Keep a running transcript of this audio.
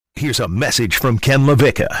Here's a message from Ken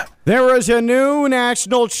Lavicka. There is a new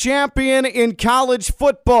national champion in college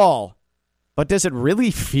football. But does it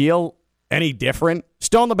really feel any different?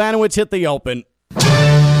 Stone Labanowitz hit the open.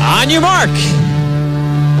 On your mark.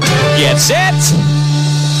 Get set.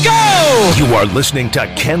 Go! You are listening to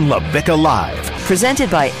Ken Lavicka Live.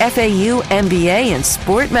 Presented by FAU MBA and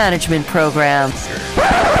Sport Management Program. Turn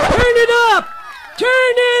it up! Turn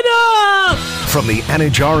it up! From the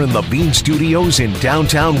Anajar and Levine Studios in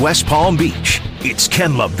downtown West Palm Beach, it's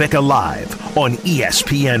Ken Lavicka Live on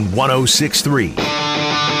ESPN 106.3.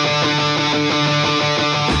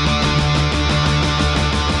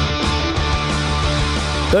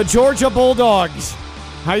 The Georgia Bulldogs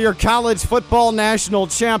are your college football national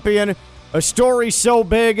champion. A story so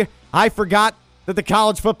big, I forgot that the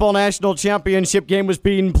college football national championship game was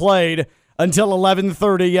being played until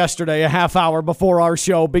 11:30 yesterday, a half hour before our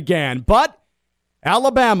show began. But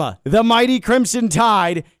Alabama, the mighty Crimson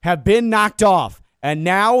Tide, have been knocked off. And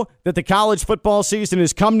now that the college football season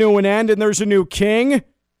has come to an end and there's a new king,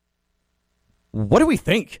 what do we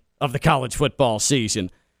think of the college football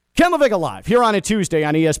season? Ken Lavicka Live here on a Tuesday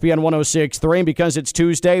on ESPN 106.3. And because it's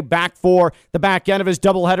Tuesday, back for the back end of his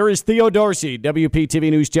doubleheader is Theo Dorsey,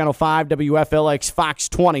 WPTV News Channel 5, WFLX Fox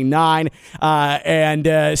 29,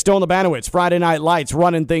 and Stone Labanowitz, Friday Night Lights,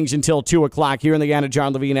 running things until 2 o'clock here in the Anna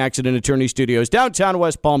John Levine Accident Attorney Studios, downtown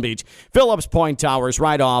West Palm Beach, Phillips Point Towers,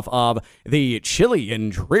 right off of the chilly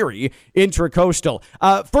and dreary Intracoastal.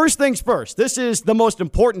 First things first, this is the most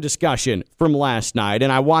important discussion from last night,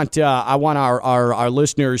 and I want our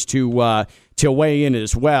listeners to weigh in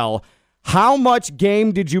as well. How much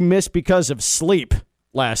game did you miss because of sleep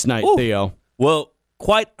last night, Theo? Well,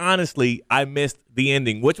 quite honestly, I missed the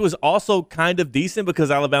ending, which was also kind of decent because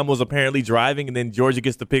Alabama was apparently driving and then Georgia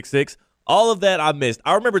gets the pick six. All of that I missed.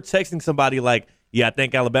 I remember texting somebody like, yeah, I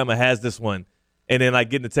think Alabama has this one. And then like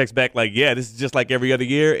getting the text back like, yeah, this is just like every other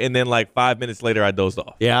year. And then like 5 minutes later, I dozed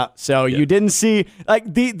off. Yeah, so you didn't see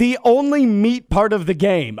like the only meat part of the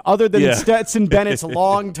game, other than Stetson Bennett's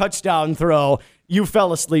long touchdown throw, you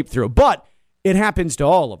fell asleep through. But it happens to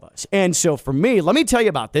all of us. And so for me, let me tell you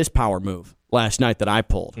about this power move last night that I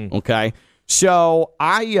pulled, okay? So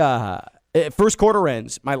first quarter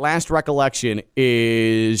ends. My last recollection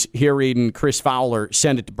is hearing Chris Fowler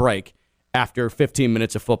send it to break after 15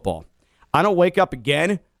 minutes of football. I don't wake up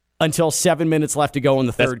again until 7 minutes left to go in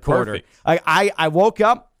the third quarter. I woke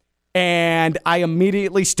up and I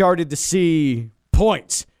immediately started to see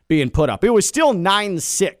points being put up. It was still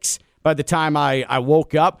 9-6 by the time I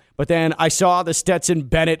woke up, but then I saw the Stetson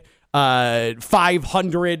Bennett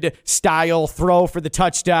 500 style throw for the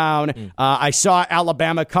touchdown. I saw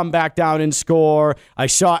Alabama come back down and score. I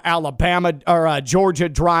saw Georgia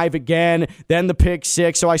drive again, then the pick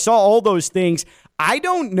six. So I saw all those things. I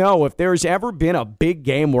don't know if there's ever been a big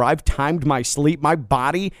game where I've timed my sleep. My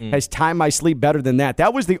body has timed my sleep better than that.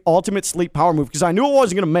 That was the ultimate sleep power move because I knew I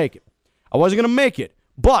wasn't going to make it.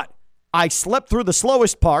 But I slept through the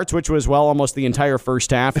slowest parts, which was, almost the entire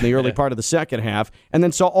first half and the early part of the second half, and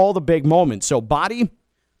then saw all the big moments. So, body,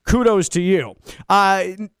 kudos to you.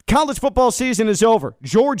 College football season is over.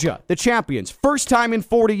 Georgia, the champions. First time in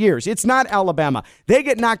 40 years. It's not Alabama. They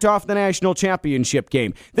get knocked off the national championship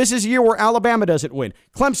game. This is a year where Alabama doesn't win.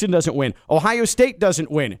 Clemson doesn't win. Ohio State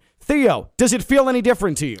doesn't win. Theo, does it feel any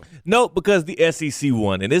different to you? No, because the SEC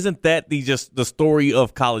won. And isn't that the story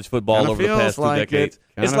of college football over the past 2 decades?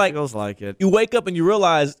 It's like feels like it. You wake up and you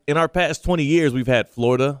realize in our past 20 years we've had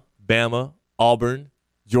Florida, Bama, Auburn,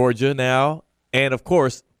 Georgia now, and of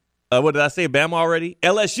course, what did I say? Bama already?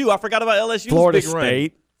 LSU. I forgot about LSU. Florida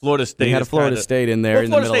State. Florida State. You had a Florida State in there in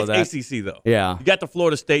the middle of that. Florida State's ACC, though. Yeah. You got the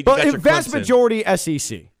Florida State. You got your vast Clemson. majority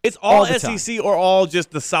SEC. It's all SEC or all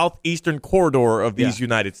just the southeastern corridor of these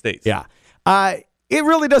United States. Yeah. It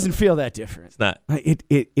really doesn't feel that different. It's not.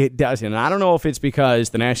 It doesn't. And I don't know if it's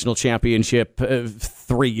because the national championship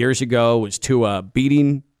 3 years ago was to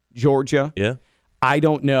beating Georgia. Yeah. I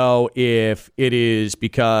don't know if it is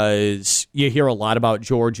because you hear a lot about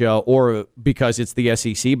Georgia or because it's the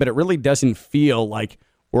SEC, but it really doesn't feel like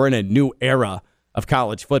we're in a new era of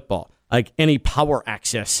college football. Like any power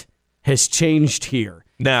access has changed here.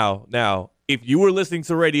 Now, if you were listening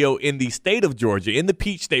to radio in the state of Georgia, in the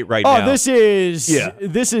Peach State right now. This is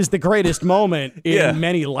the greatest moment in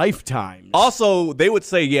many lifetimes. Also, they would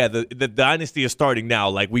say, the dynasty is starting now.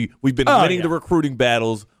 Like we've been winning the recruiting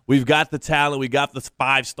battles. We've got the talent. We got the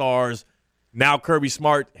 5 stars. Now Kirby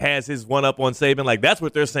Smart has his one up on Saban. Like, that's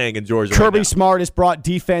what they're saying in Georgia. Kirby Smart has brought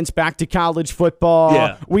defense back to college football.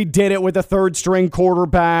 Yeah. We did it with a third-string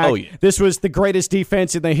quarterback. Oh, yeah. This was the greatest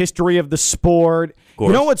defense in the history of the sport.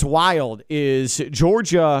 You know what's wild is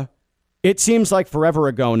Georgia It seems like forever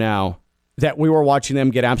ago now that we were watching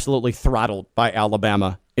them get absolutely throttled by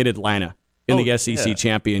Alabama in Atlanta in the SEC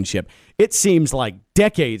championship. It seems like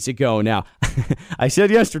decades ago now. I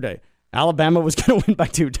said yesterday, Alabama was going to win by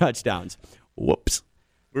 2 touchdowns. Whoops.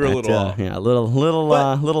 We were a little off. Yeah, a little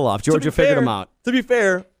off. Georgia figured them out. To be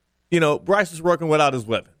fair, Bryce was working without his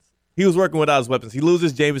weapons. He was working without his weapons. He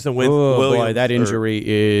loses Jameson Williams. Oh, boy, that injury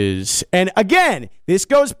is... And again, this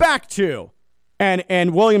goes back to...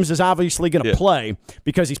 And Williams is obviously going to play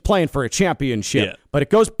because he's playing for a championship. Yeah. But it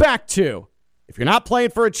goes back to, if you're not playing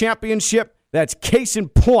for a championship, that's case in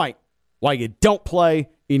point why you don't play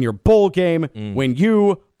in your bowl game when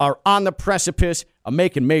you are on the precipice of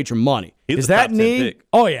making major money. Is that knee?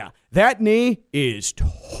 Oh, yeah. That knee is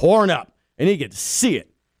torn up, and you can see it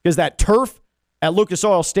because that turf at Lucas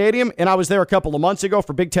Oil Stadium, and I was there a couple of months ago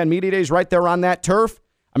for Big Ten Media Days right there on that turf.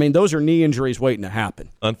 I mean, those are knee injuries waiting to happen.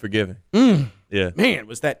 Unforgiving. Yeah. Man,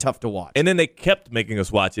 was that tough to watch. And then they kept making us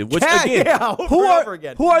watch it. Which, again,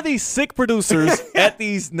 again. Who are these sick producers at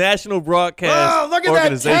these national broadcast look at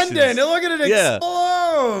that tendon. Look at it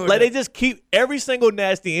explode. Like, they just keep every single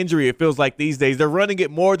nasty injury, it feels like these days. They're running it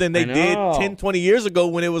more than they did 10, 20 years ago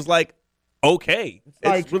when it was like, okay.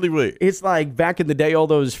 It's really weird. It's like back in the day, all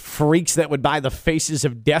those freaks that would buy the Faces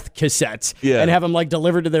of Death cassettes and have them like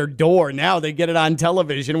delivered to their door. Now they get it on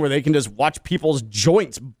television where they can just watch people's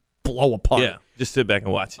joints blow apart. Yeah, just sit back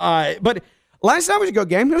and watch. But last night was a good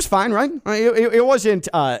game. It was fine, right? It wasn't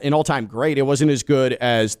an all-time great. It wasn't as good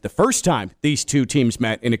as the first time these two teams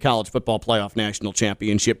met in a college football playoff national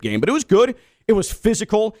championship game, but it was good. It was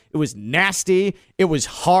physical. It was nasty. It was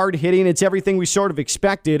hard-hitting. It's everything we sort of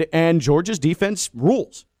expected, and Georgia's defense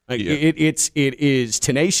rules. It is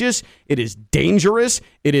tenacious. It is dangerous.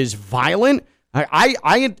 It is violent.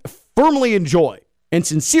 I firmly enjoy and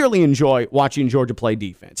sincerely enjoy watching Georgia play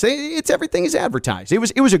defense. It's everything is advertised. It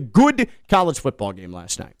was a good college football game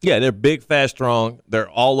last night. Yeah, they're big, fast, strong. They're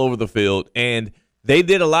all over the field, and they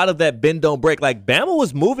did a lot of that bend, don't break. Like, Bama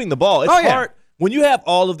was moving the ball. It's hard. When you have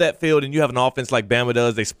all of that field and you have an offense like Bama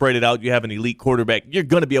does, they spread it out, you have an elite quarterback, you're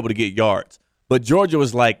going to be able to get yards. But Georgia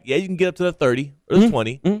was like, yeah, you can get up to the 30 or the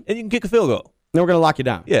 20, and you can kick a field goal. Then we're going to lock you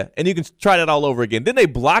down. Yeah, and you can try that all over again. Then they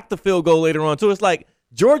blocked the field goal later on, too. It's like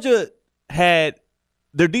Georgia had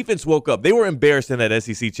 – their defense woke up. They were embarrassed in that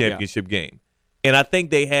SEC championship game. And I think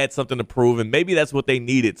they had something to prove, and maybe that's what they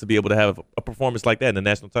needed to be able to have a performance like that in the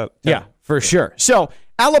national title. Yeah, for sure. So,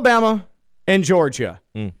 Alabama and Georgia.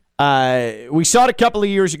 We saw it a couple of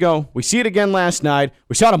years ago. We see it again last night.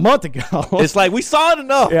 We saw it a month ago. It's like we saw it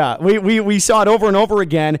enough. Yeah, we saw it over and over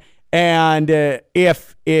again. And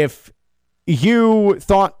if you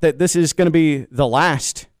thought that this is going to be the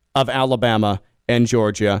last of Alabama and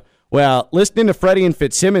Georgia, well, listening to Freddie and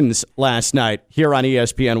Fitzsimmons last night here on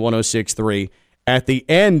ESPN 106.3 at the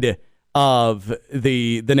end of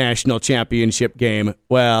the national championship game,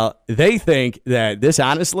 well, they think that this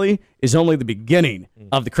honestly is only the beginning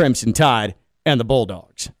of the Crimson Tide and the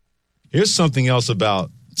Bulldogs. Here's something else about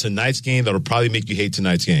tonight's game that'll probably make you hate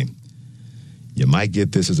tonight's game. You might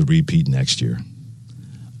get this as a repeat next year.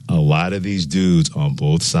 A lot of these dudes on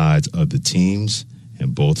both sides of the teams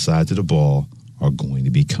and both sides of the ball are going to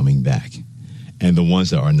be coming back. And the ones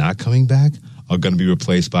that are not coming back are going to be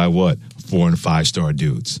replaced by what? 4- and 5-star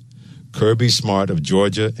dudes. Kirby Smart of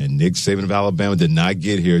Georgia and Nick Saban of Alabama did not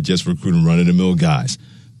get here just recruiting run-of-the-mill guys.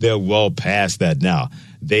 They're well past that now.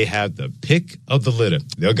 They have the pick of the litter.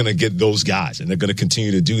 They're going to get those guys, and they're going to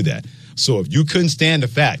continue to do that. So if you couldn't stand the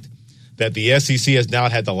fact that the SEC has now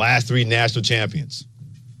had the last 3 national champions,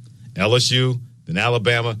 LSU, then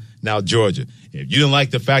Alabama, now Georgia. If you didn't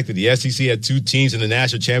like the fact that the SEC had 2 teams in the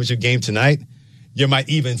national championship game tonight, you might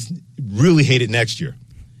even really hate it next year.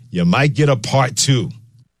 You might get a part 2.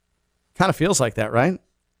 Kind of feels like that, right?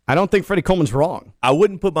 I don't think Freddie Coleman's wrong. I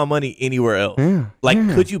wouldn't put my money anywhere else.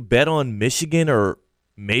 Could you bet on Michigan or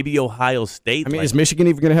maybe Ohio State? I mean, is Michigan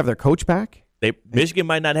even going to have their coach back? Michigan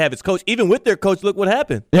might not have its coach. Even with their coach, look what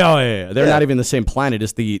happened. Yeah. They're not even the same planet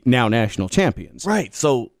as the now national champions. Right.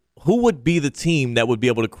 So who would be the team that would be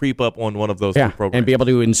able to creep up on one of those 2 programs? And be able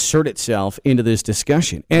to insert itself into this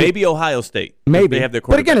discussion? And maybe Ohio State. Maybe. They have their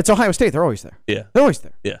but again, it's Ohio State. They're always there. Yeah. They're always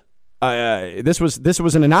there. Yeah. This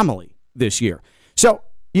was an anomaly this year. So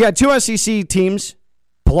you had 2 SEC teams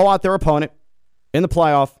blow out their opponent in the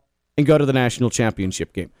playoff and go to the national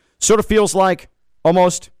championship game. Sort of feels like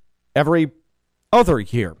almost every other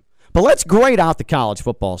year. But let's grade out the college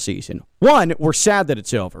football season. One, we're sad that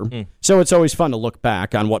it's over, so it's always fun to look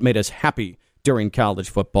back on what made us happy during college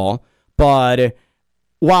football. But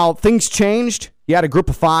while things changed, you had a group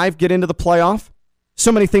of 5 get into the playoff.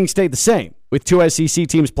 So many things stayed the same with 2 SEC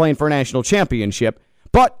teams playing for a national championship.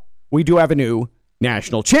 But we do have a new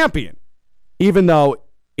national champion. Even though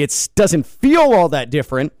it doesn't feel all that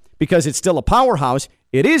different because it's still a powerhouse,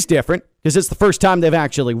 it is different because it's the first time they've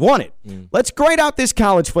actually won it. Let's grade out this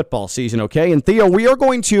college football season, okay? And Theo, we're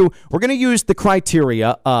going to use the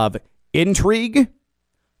criteria of intrigue,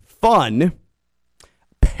 fun,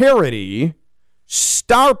 parity,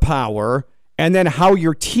 star power, and then how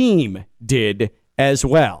your team did as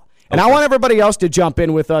well. And I want everybody else to jump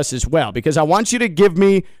in with us as well, because I want you to give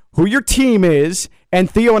me who your team is, and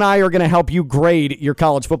Theo and I are going to help you grade your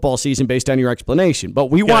college football season based on your explanation. But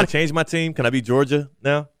we want to change my team. Can I be Georgia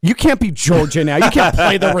now? You can't be Georgia now. You can't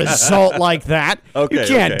play the result like that. Okay, you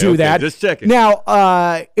can't do that. Just checking. Now,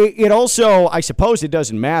 it also, I suppose, it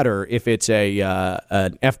doesn't matter if it's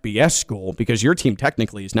an FBS school, because your team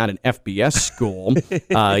technically is not an FBS school.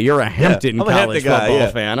 You're a Hampton college football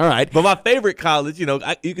fan. All right, but my favorite college,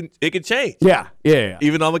 it can change. Yeah.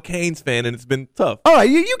 Even though I'm a Canes fan, and it's been tough. All right,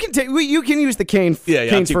 you can use the Canes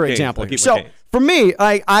for example. So for me,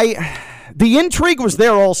 the intrigue was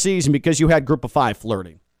there all season because you had Group of Five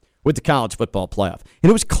flirting with the college football playoff, and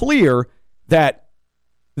it was clear that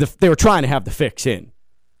they were trying to have the fix in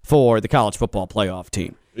for the college football playoff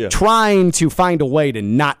team, trying to find a way to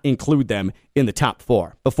not include them in the top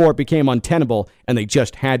four before it became untenable, and they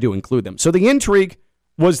just had to include them. So the intrigue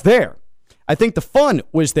was there. I think the fun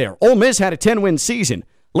was there. Ole Miss had a 10-win season.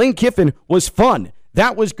 Lane Kiffin was fun.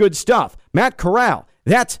 That was good stuff. Matt Corral,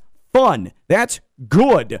 that's fun. That's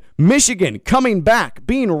good. Michigan coming back,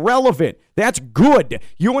 being relevant. That's good.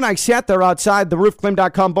 You and I sat there outside the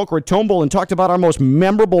roofclaim.com Boca Raton Bowl and talked about our most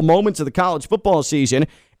memorable moments of the college football season.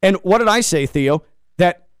 And what did I say, Theo?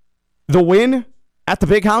 That the win at the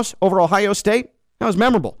Big House over Ohio State, that was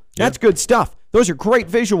memorable. That's good stuff. Those are great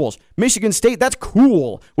visuals. Michigan State, that's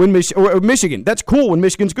cool when Michigan. That's cool when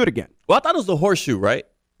Michigan's good again. Well, I thought it was the horseshoe, right?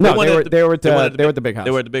 No, they were at the Big House.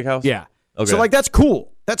 They were at the Big House? Yeah. Okay. So, that's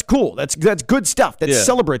cool. That's cool. That's good stuff. That's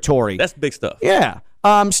celebratory. That's big stuff. Yeah.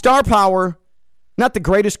 Star power, not the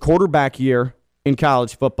greatest quarterback year in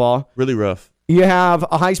college football. Really rough. You have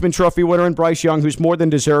a Heisman Trophy winner in Bryce Young, who's more than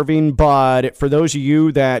deserving, but for those of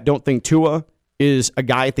you that don't think Tua is a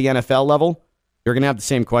guy at the NFL level, you're going to have the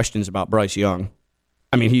same questions about Bryce Young.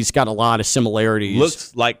 I mean, he's got a lot of similarities.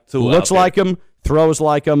 Looks like Tua. Looks like him. Throws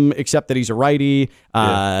like him, except that he's a righty.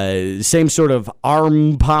 Same sort of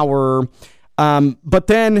arm power. But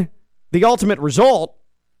then the ultimate result,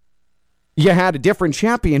 you had a different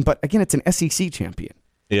champion, but again, it's an SEC champion.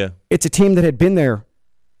 Yeah. It's a team that had been there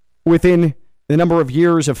within the number of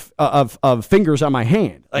years of fingers on my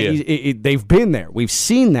hand. They've been there. We've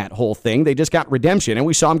seen that whole thing. They just got redemption, and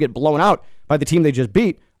we saw them get blown out by the team they just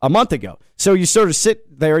beat a month ago. So you sort of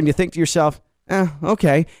sit there and you think to yourself,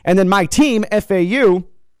 okay. And then my team, FAU,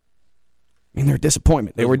 they're a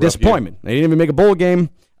disappointment. They were a disappointment. They didn't even make a bowl game.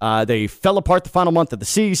 They fell apart the final month of the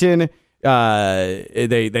season.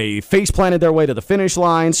 They face-planted their way to the finish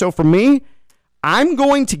line. So for me, I'm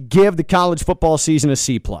going to give the college football season a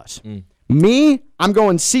C+. Me, I'm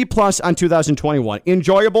going C+ on 2021.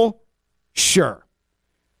 Enjoyable? Sure.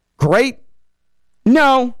 Great?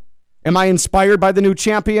 No. Am I inspired by the new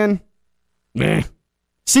champion? Meh.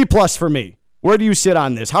 C+ for me. Where do you sit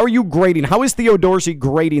on this? How are you grading? How is Theo Dorsey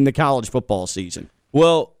grading the college football season?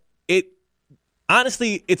 Well,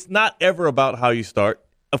 honestly, it's not ever about how you start.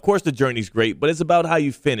 Of course, the journey's great, but it's about how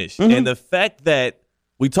you finish. Mm-hmm. And the fact that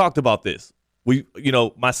we talked about this,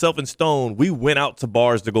 myself and Stone, we went out to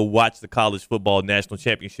bars to go watch the college football national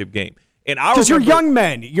championship game. And because you're young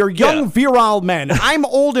men, you're young virile men. I'm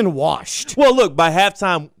old and washed. Well, look, by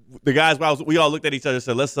halftime, the guys, we all looked at each other and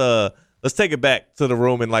said, let's take it back to the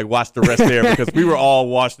room and watch the rest there, because we were all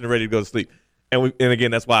washed and ready to go to sleep. And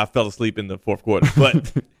again, that's why I fell asleep in the fourth quarter.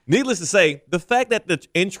 But needless to say, the fact that the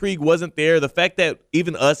intrigue wasn't there, the fact that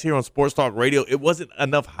even us here on Sports Talk Radio, it wasn't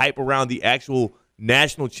enough hype around the actual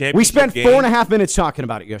national championship We spent game. 4.5 minutes talking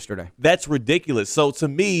about it yesterday. That's ridiculous. So to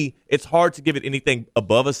me, it's hard to give it anything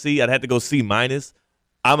above a C. I'd have to go C-.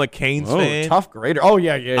 I'm a Canes fan. Tough grader. Oh,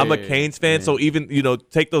 yeah. I'm a Canes fan, so even,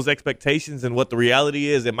 take those expectations and what the reality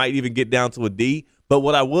is, it might even get down to a D. But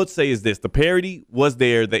what I would say is this. The parity was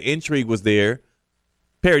there. The intrigue was there.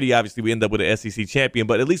 Parity, obviously, we end up with an SEC champion,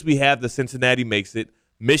 but at least we have the Cincinnati makes it.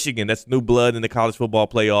 Michigan, that's new blood in the college football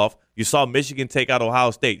playoff. You saw Michigan take out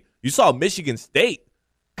Ohio State. You saw Michigan State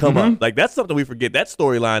come up. That's something we forget. That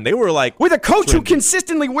storyline, they were with a coach who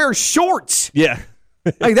consistently wears shorts. Yeah.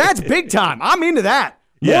 That's big time. I'm into that.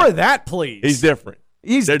 More of that, please. He's different.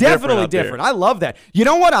 They're definitely different. I love that. You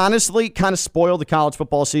know what honestly kind of spoiled the college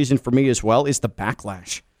football season for me as well is the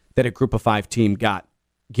backlash that a Group of Five team got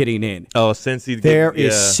getting in. Oh, Cincy. There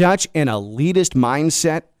is such an elitist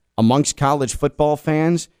mindset amongst college football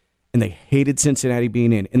fans, and they hated Cincinnati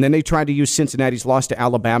being in. And then they tried to use Cincinnati's loss to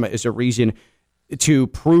Alabama as a reason to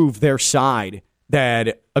prove their side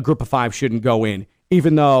that a group of 5 shouldn't go in,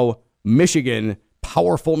 even though Michigan,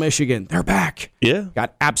 powerful Michigan, they're back. Yeah.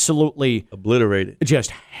 Got absolutely obliterated.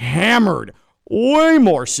 Just hammered way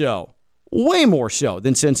more so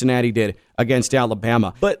than Cincinnati did against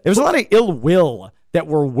Alabama. But there was a lot of ill will that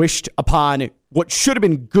were wished upon what should have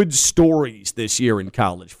been good stories this year in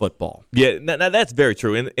college football. Yeah, now that's very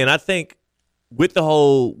true. And I think with the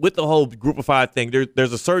whole group of 5 thing,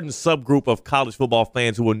 there's a certain subgroup of college football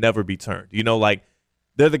fans who will never be turned. Like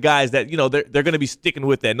they're the guys that, they're going to be sticking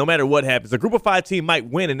with that no matter what happens. A group of 5 team might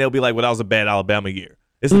win and they'll be like, well, that was a bad Alabama year.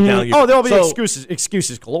 It's a down year. Oh, there'll be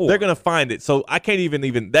excuses galore. They're going to find it. So I can't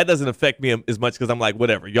even that doesn't affect me as much because I'm like,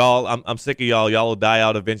 whatever. Y'all, I'm sick of y'all. Y'all will die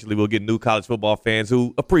out eventually. We'll get new college football fans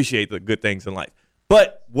who appreciate the good things in life.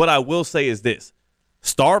 But what I will say is this.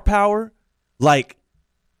 Star power, like,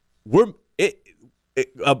 a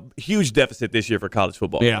huge deficit this year for college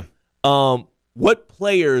football. Yeah. What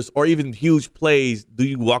players or even huge plays do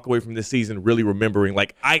you walk away from this season really remembering?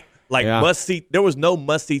 Must see. There was no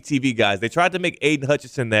must see TV guys. They tried to make Aiden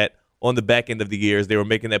Hutchinson that on the back end of the years. They were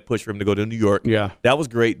making that push for him to go to New York. Yeah, that was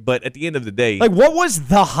great. But at the end of the day, what was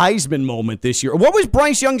the Heisman moment this year? What was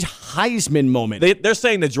Bryce Young's Heisman moment? They're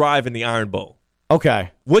saying the drive in the Iron Bowl.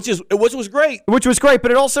 Okay, which was great. Which was great,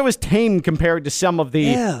 but it also is tame compared to some of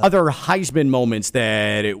the other Heisman moments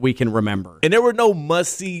that we can remember. And there were no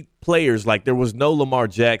must see players. Like there was no Lamar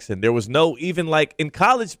Jackson. There was no even like in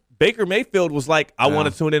college. Baker Mayfield was like, I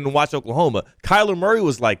want to tune in and watch Oklahoma. Kyler Murray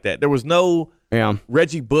was like that. There was no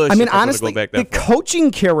Reggie Bush. I mean, honestly, the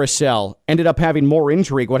coaching carousel ended up having more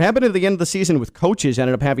intrigue. What happened at the end of the season with coaches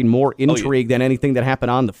ended up having more intrigue than anything that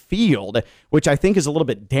happened on the field, which I think is a little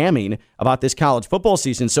bit damning about this college football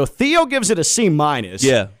season. So Theo gives it a C-.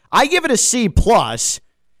 Yeah. I give it a C+.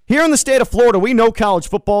 Here in the state of Florida, we know college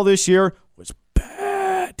football this year was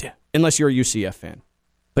bad, unless you're a UCF fan.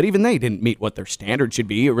 But even they didn't meet what their standard should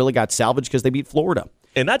be. It really got salvaged because they beat Florida.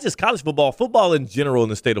 And not just college football in general in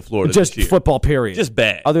the state of Florida. Just football, period. Just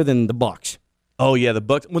bad. Other than the Bucks. Oh yeah, the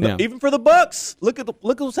Bucks. Even for the Bucks, look at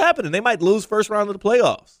what's happening. They might lose first round of the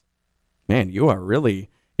playoffs. Man, you're.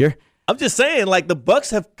 I'm just saying, like the Bucks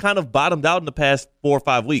have kind of bottomed out in the past 4 or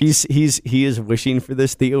 5 weeks. He is wishing for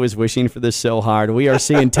this. Theo is wishing for this so hard. We are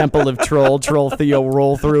seeing Temple of Troll Theo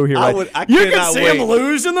roll through here. Right? You can see him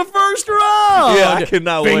lose in the first round. Yeah, I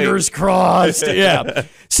cannot wait. Fingers crossed. Yeah.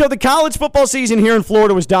 So the college football season here in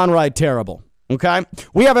Florida was downright terrible. Okay,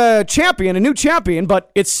 we have a new champion,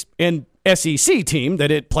 but it's an SEC team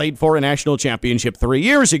that it played for a national championship 3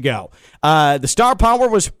 years ago. The star power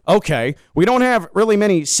was okay. We don't have really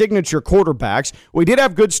many signature quarterbacks. We did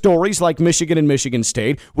have good stories like Michigan and Michigan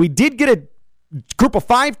State. We did get a group of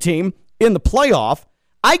 5 team in the playoff.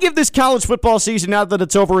 I give this college football season, now that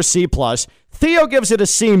it's over, a C+. Theo gives it a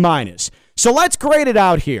C-. So let's grade it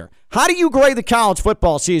out here. How do you grade the college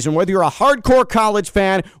football season? Whether you're a hardcore college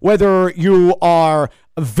fan, whether you are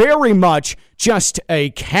very much just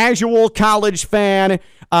a casual college fan.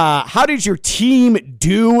 How did your team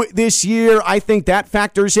do this year? I think that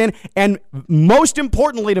factors in. And most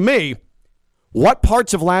importantly to me, what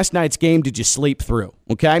parts of last night's game did you sleep through?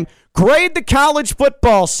 Okay? Grade the college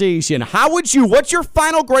football season. What's your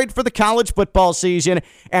final grade for the college football season?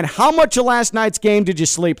 And how much of last night's game did you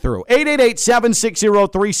sleep through?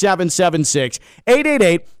 888-760-3776.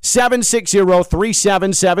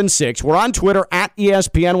 888-760-3776. We're on Twitter at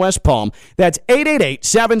ESPN West Palm. That's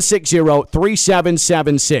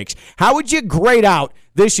 888-760-3776. How would you grade out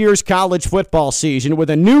this year's college football season with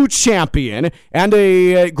a new champion and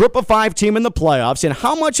a group of 5 team in the playoffs? And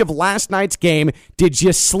how much of last night's game did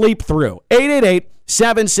you sleep through?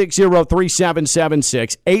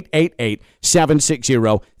 888-760-3776.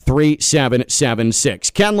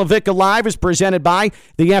 888-760-3776. Ken Lavicka Live is presented by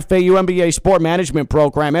the FAU MBA Sport Management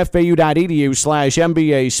Program,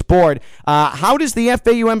 fau.edu/MBA Sport. How does the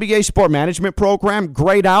FAU MBA Sport Management Program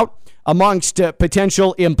grade out amongst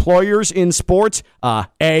potential employers in sports? A,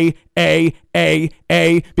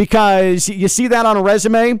 because you see that on a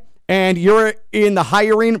resume and you're in the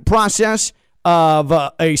hiring process of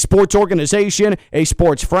a sports organization, a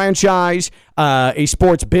sports franchise, a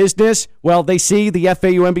sports business. Well, they see the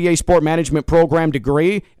FAU MBA Sport Management Program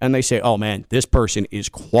degree, and they say, oh, man, this person is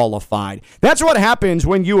qualified. That's what happens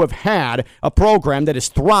when you have had a program that has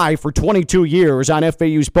thrived for 22 years on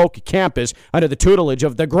FAU's Boca campus under the tutelage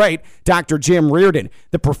of the great Dr. Jim Reardon.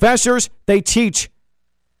 The professors, they teach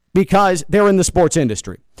because they're in the sports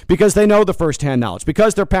industry, because they know the firsthand knowledge,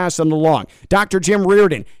 because they're passing it along. Dr. Jim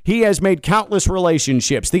Reardon, he has made countless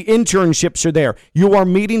relationships. The internships are there. You are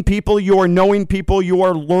meeting people. You are knowing people. You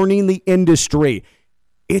are learning the industry.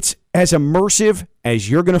 It's as immersive as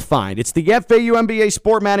you're going to find. It's the FAU MBA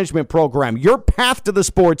Sport Management Program, your path to the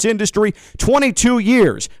sports industry, 22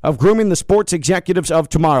 years of grooming the sports executives of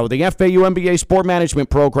tomorrow. The FAU MBA Sport Management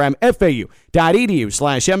Program,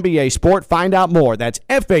 fau.edu/MBA Sport. Find out more. That's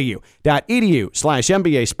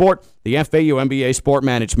fau.edu/MBA Sport, the FAU MBA Sport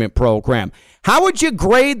Management Program. How would you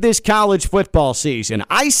grade this college football season?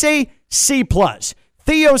 I say C+.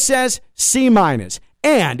 Theo says C-.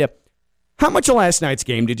 And how much of last night's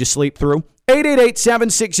game did you sleep through?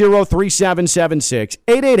 888-760-3776.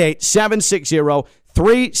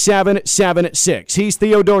 888-760-3776. He's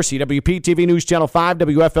Theo Dorsey, WPTV News Channel 5,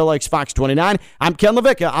 WFLX Fox 29. I'm Ken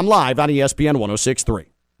Lavicka. I'm live on ESPN 106.3.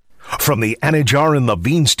 From the Anajar and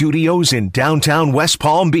Levine Studios in downtown West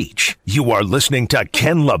Palm Beach, you are listening to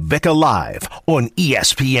Ken Lavicka Live on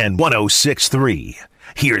ESPN 106.3.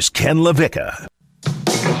 Here's Ken Lavicka.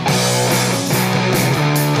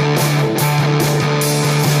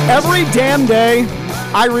 Every damn day,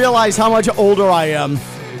 I realize how much older I am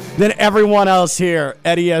than everyone else here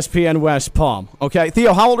at ESPN West Palm. Okay,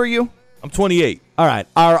 Theo, how old are you? I'm 28. All right.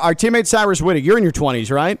 Our teammate Cyrus Whittick, you're in your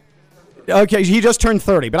 20s, right? Okay, he just turned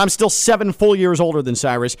 30, but I'm still 7 full years older than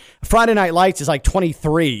Cyrus. Friday Night Lights is like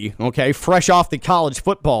 23, okay, fresh off the college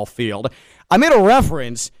football field. I made a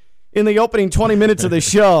reference in the opening 20 minutes of the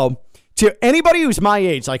show to anybody who's my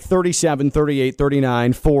age, like 37, 38,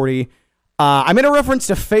 39, 40. I made a reference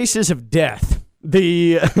to Faces of Death,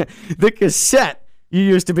 the cassette you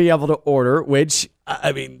used to be able to order, which,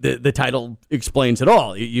 I mean, the title explains it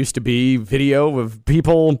all. It used to be video of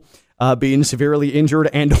people being severely injured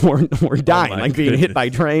and or dying, like being hit by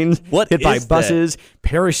trains, hit by buses,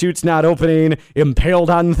 parachutes not opening, impaled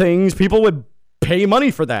on things. People would pay money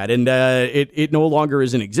for that, and it no longer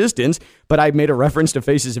is in existence. But I made a reference to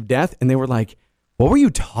Faces of Death, and they were like, what were you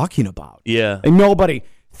talking about? Yeah. And nobody,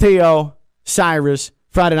 Theo, Cyrus,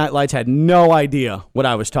 Friday Night Lights had no idea what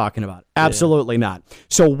I was talking about. Absolutely not.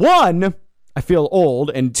 So one, I feel old,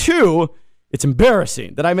 and two, it's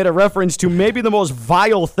embarrassing that I made a reference to maybe the most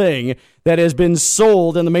vile thing that has been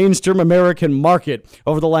sold in the mainstream American market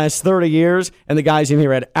over the last 30 years, and the guys in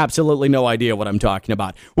here had absolutely no idea what I'm talking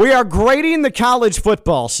about. We are grading the college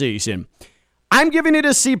football season. I'm giving it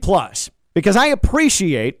a C+, because I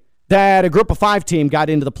appreciate that a group of 5 team got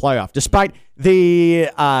into the playoff, despite the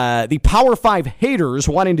Power 5 haters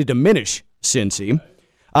wanting to diminish Cincy.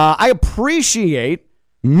 I appreciate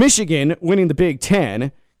Michigan winning the Big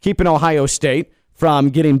Ten, keeping Ohio State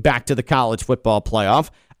from getting back to the college football playoff.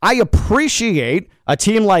 I appreciate a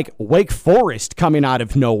team like Wake Forest coming out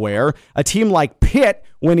of nowhere, a team like Pitt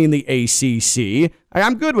winning the ACC.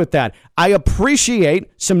 I'm good with that. I appreciate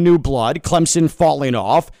some new blood, Clemson falling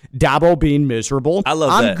off, Dabo being miserable. I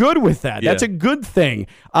love I'm that. good with that. Yeah. That's a good thing.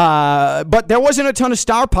 But there wasn't a ton of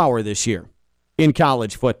star power this year in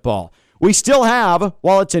college football. We still have,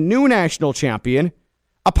 while it's a new national champion,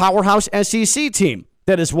 a powerhouse SEC team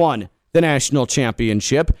that has won the national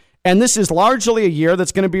championship. And this is largely a year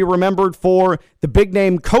that's going to be remembered for the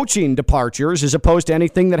big-name coaching departures as opposed to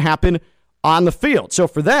anything that happened on the field. So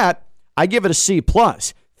for that, I give it a C+.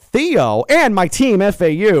 Theo and my team,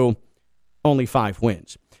 FAU, only 5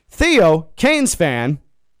 wins. Theo, Canes fan,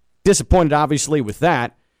 disappointed obviously with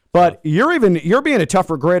that, but you're being a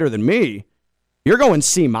tougher grader than me. You're going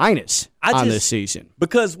C- on this season.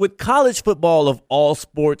 Because with college football of all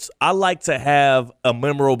sports, I like to have a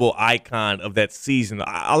memorable icon of that season.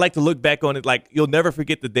 I like to look back on it like you'll never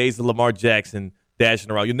forget the days of Lamar Jackson dashing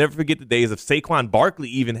around. You'll never forget the days of Saquon Barkley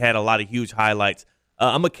even had a lot of huge highlights.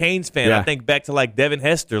 I'm a Canes fan. Yeah. I think back to like Devin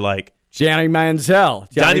Hester, like Johnny Manziel,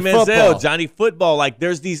 Johnny Manziel, Johnny Football. Like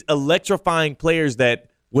there's these electrifying players that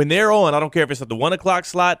when they're on, I don't care if it's at the 1 o'clock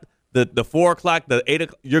slot, the 4 o'clock, the 8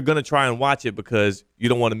 o'clock, you're going to try and watch it because you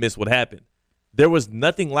don't want to miss what happened. There was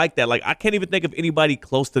nothing like that. Like, I can't even think of anybody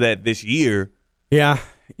close to that this year. Yeah.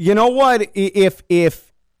 You know what? If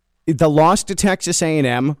the loss to Texas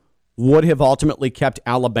A&M would have ultimately kept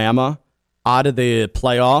Alabama out of the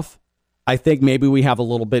playoff, I think maybe we have a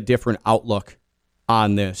little bit different outlook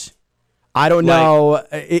on this. I don't know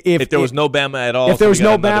if there was no Bama at all. If there was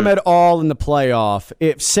no Bama at all in the playoff,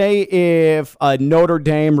 if a Notre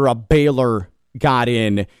Dame or a Baylor got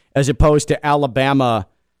in as opposed to Alabama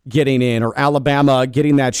getting in or Alabama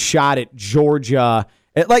getting that shot at Georgia,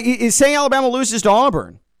 say Alabama loses to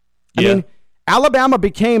Auburn. I mean, Alabama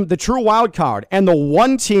became the true wild card and the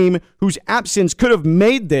one team whose absence could have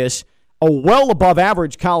made this a well above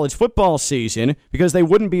average college football season because they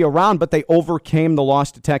wouldn't be around, but they overcame the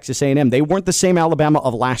loss to Texas A&M. They weren't the same Alabama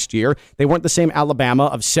of last year. They weren't the same Alabama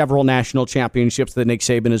of several national championships that Nick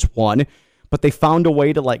Saban has won, but they found a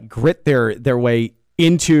way to like grit their way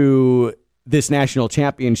into this national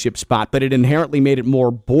championship spot, but it inherently made it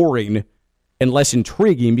more boring and less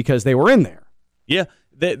intriguing because they were in there. Yeah.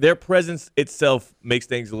 Their presence itself makes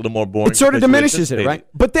things a little more boring. It sort of diminishes it, right?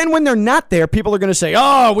 But then when they're not there, people are going to say,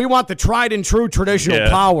 oh, we want the tried and true traditional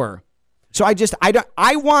power. So I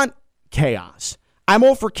want chaos. I'm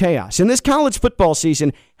all for chaos. And this college football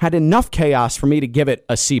season had enough chaos for me to give it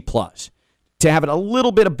a C+, to have it a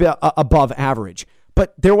little bit above average.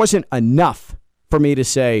 But there wasn't enough for me to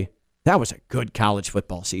say that was a good college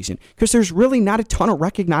football season because there's really not a ton of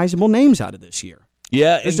recognizable names out of this year.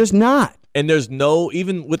 Yeah. There's just not. And there's no,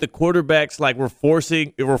 even with the quarterbacks, like we're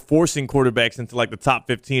forcing quarterbacks into like the top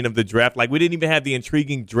 15 of the draft. Like we didn't even have the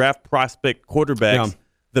intriguing draft prospect quarterbacks. Yeah.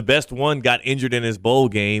 The best one got injured in his bowl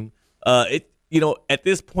game. At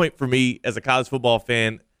this point for me as a college football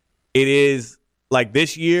fan, it is like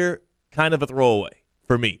this year kind of a throwaway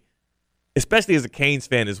for me, especially as a Canes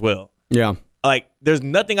fan as well. Yeah. Like, there's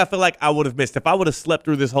nothing I feel like I would have missed. If I would have slept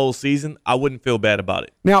through this whole season, I wouldn't feel bad about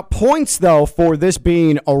it. Now, points, though, for this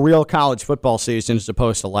being a real college football season as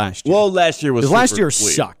opposed to last year. Well, last year was super last year weird.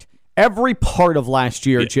 Sucked. Every part of last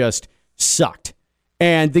year just sucked.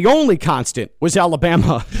 And the only constant was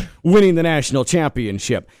Alabama winning the national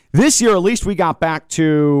championship. This year, at least we got back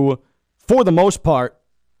to, for the most part,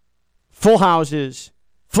 full houses,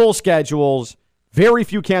 full schedules, very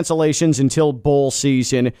few cancellations until bowl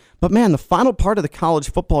season. But, man, the final part of the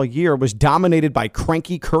college football year was dominated by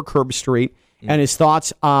cranky Kirk Herbstreit and his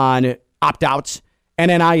thoughts on opt-outs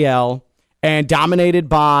and NIL, and dominated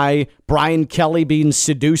by Brian Kelly being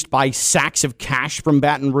seduced by sacks of cash from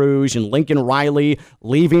Baton Rouge and Lincoln Riley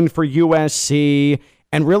leaving for USC,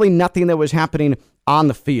 and really nothing that was happening on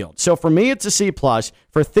the field. So for me, it's a C+.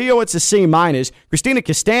 For Theo, it's a C-. Christina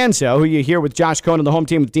Costanzo, who you hear with Josh Cohn and the home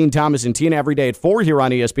team with Dean Thomas and Tina every day at 4 here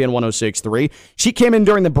on ESPN 106.3. She came in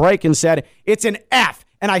during the break and said, it's an F,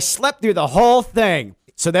 and I slept through the whole thing.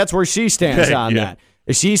 So that's where she stands on that.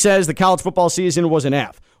 She says the college football season was an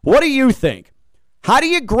F. What do you think? How do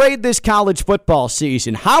you grade this college football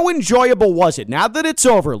season? How enjoyable was it? Now that it's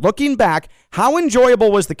over, looking back, how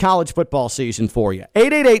enjoyable was the college football season for you?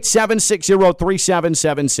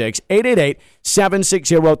 888-760-3776.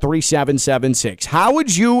 888-760-3776. How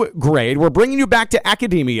would you grade? We're bringing you back to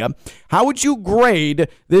academia. How would you grade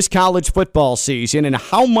this college football season, and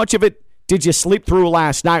how much of it did you sleep through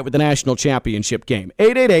last night with the national championship game?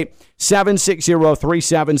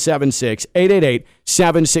 888-760-3776.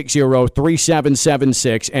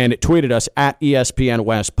 888-760-3776. And it tweeted us at ESPN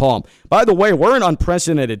West Palm. By the way, we're in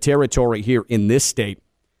unprecedented territory here in this state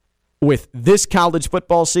with this college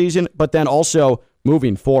football season, but then also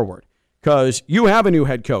moving forward. Because you have a new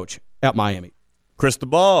head coach at Miami.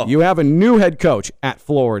 Cristobal. You have a new head coach at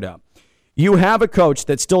Florida. You have a coach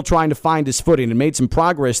that's still trying to find his footing and made some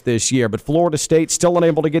progress this year, but Florida State still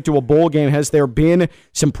unable to get to a bowl game. Has there been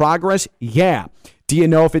some progress? Yeah. Do you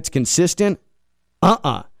know if it's consistent?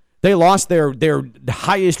 They lost their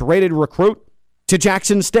highest-rated recruit to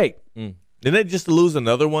Jackson State. Didn't they just lose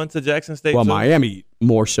another one to Jackson State? Well, too? Miami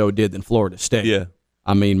more so did than Florida State. Yeah.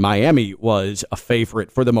 I mean, Miami was a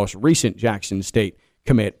favorite for the most recent Jackson State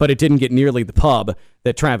commit, but it didn't get nearly the pub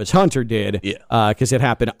that Travis Hunter did because it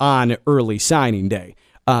happened on early signing day.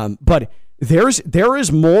 But there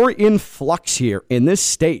is more in flux here in this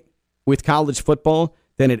state with college football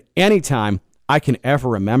than at any time I can ever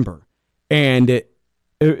remember. And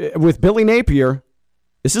with Billy Napier,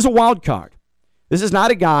 this is a wild card. This is not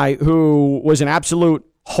a guy who was an absolute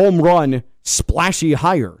home run, splashy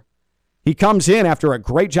hire. He comes in after a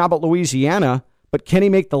great job at Louisiana, but can he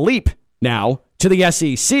make the leap now to the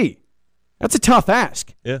SEC? That's a tough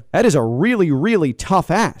ask. Yeah. That is a really, really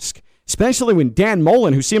tough ask, especially when Dan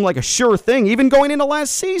Mullen, who seemed like a sure thing, even going into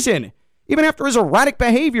last season, even after his erratic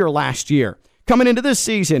behavior last year, coming into this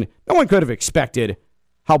season, no one could have expected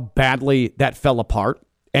how badly that fell apart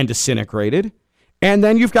and disintegrated. And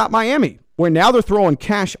then you've got Miami, where now they're throwing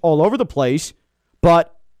cash all over the place,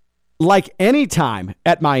 but like any time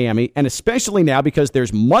at Miami, and especially now because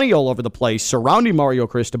there's money all over the place surrounding Mario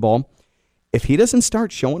Cristobal, if he doesn't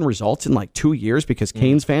start showing results in like 2 years because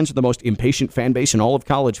Canes fans are the most impatient fan base in all of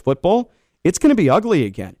college football, it's going to be ugly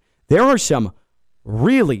again. There are some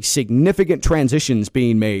really significant transitions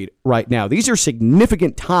being made right now. These are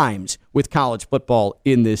significant times with college football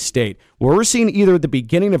in this state. We're seeing either the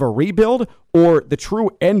beginning of a rebuild or the true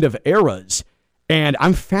end of eras. And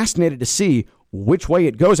I'm fascinated to see which way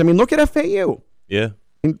it goes. I mean, look at FAU. Yeah.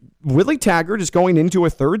 Willie Taggart is going into a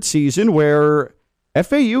third season where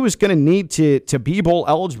FAU is going to need to be bowl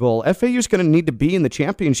eligible. FAU is going to need to be in the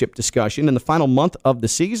championship discussion in the final month of the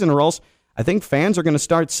season, or else I think fans are going to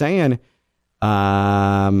start saying,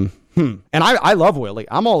 and I love Willie.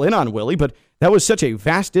 I'm all in on Willie, but that was such a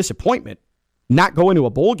vast disappointment not going to a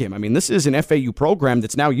bowl game. I mean, this is an FAU program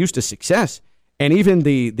that's now used to success, and even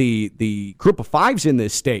the group of fives in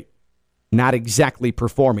this state not exactly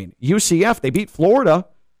performing. UCF, they beat Florida,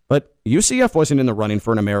 but UCF wasn't in the running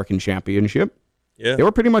for an American championship. Yeah. They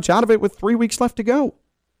were pretty much out of it with 3 weeks left to go.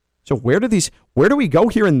 So where do we go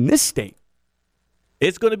here in this state?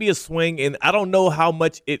 It's going to be a swing, and I don't know how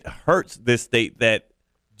much it hurts this state that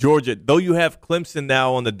Georgia, though you have Clemson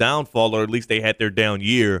now on the downfall, or at least they had their down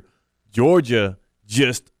year, Georgia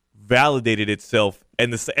just validated itself.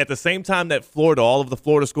 And at the same time that Florida, all of the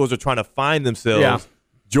Florida schools are trying to find themselves,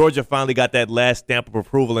 Georgia finally got that last stamp of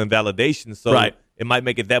approval and validation. So it might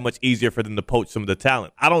make it that much easier for them to poach some of the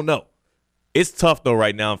talent. I don't know. It's tough, though,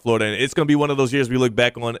 right now in Florida. And it's going to be one of those years we look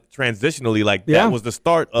back on transitionally like that was the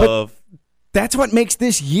start of. That's what makes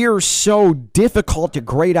this year so difficult to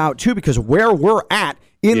grade out, too, because where we're at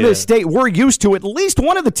in this state, we're used to at least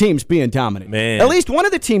one of the teams being dominant. Man. At least one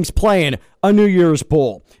of the teams playing a New Year's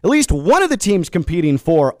Bowl. At least one of the teams competing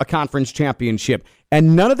for a conference championship.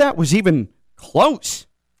 And none of that was even close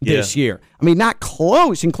this year. I mean, not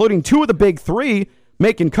close, including two of the big three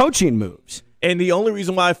making coaching moves. And the only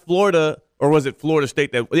reason why Florida, or was it Florida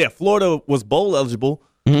State? Florida was bowl eligible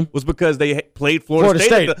was because they played Florida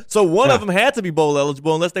State. So one of them had to be bowl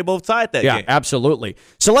eligible unless they both tied that game. Yeah, absolutely.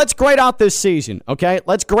 So let's grade out this season, okay?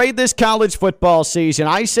 Let's grade this college football season.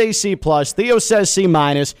 I say C+. Theo says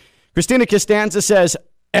C-. Christina Costanza says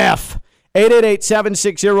F.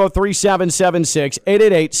 888-760-3776.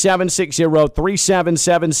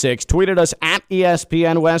 888-760-3776. Tweeted us at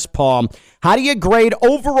ESPN West Palm. How do you grade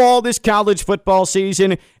overall this college football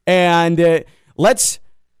season? And let's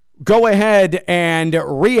go ahead and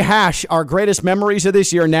rehash our greatest memories of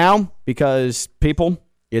this year now, because people,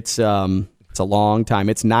 it's a long time.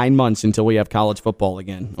 It's 9 months until we have college football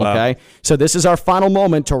again. Okay, so this is our final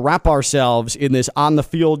moment to wrap ourselves in this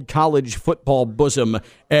on-the-field college football bosom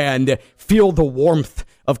and feel the warmth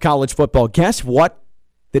of college football. Guess what?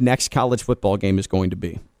 The next college football game is going to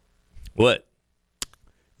be what?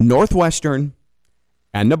 Northwestern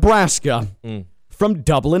and Nebraska from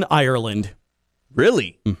Dublin, Ireland.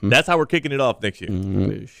 Really? Mm-hmm. That's how we're kicking it off next year.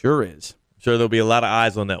 It sure is. I'm sure there'll be a lot of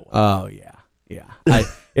eyes on that one. Oh, yeah.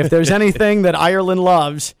 If there's anything that Ireland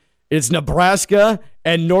loves, it's Nebraska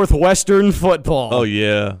and Northwestern football. Oh,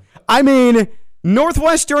 yeah. I mean,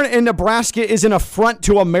 Northwestern and Nebraska is an affront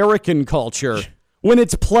to American culture when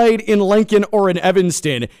it's played in Lincoln or in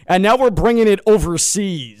Evanston, and now we're bringing it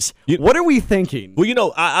overseas. What are we thinking?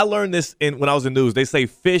 Well, I learned this when I was in news. They say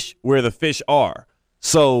fish where the fish are.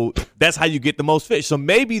 So that's how you get the most fish. So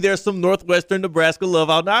maybe there's some Northwestern Nebraska love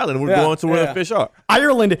out in Ireland. We're going to where the fish are.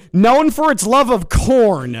 Ireland, known for its love of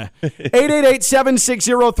corn.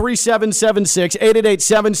 888-760-3776.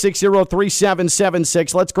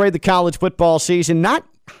 888-760-3776. Let's grade the college football season. Not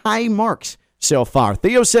high marks so far.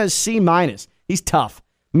 Theo says C-. He's tough.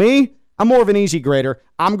 Me, I'm more of an easy grader.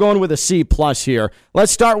 I'm going with a C+ here.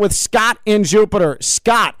 Let's start with Scott in Jupiter.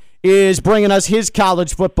 Scott is bringing us his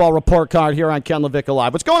college football report card here on Ken Lavicka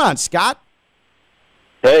Live. What's going on, Scott?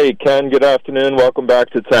 Hey, Ken, good afternoon. Welcome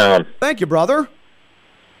back to town. Thank you, brother.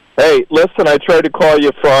 Hey, listen, I tried to call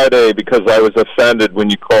you Friday because I was offended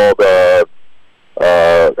when you called Herb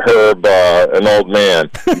an old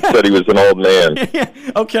man. You said he was an old man.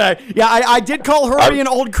 Okay. Yeah, I did call Herbie an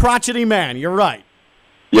old crotchety man. You're right.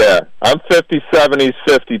 Yeah, I'm 57, he's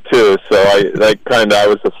 52, so I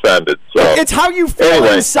was offended. So it's how you feel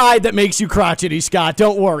inside that makes you crotchety, Scott.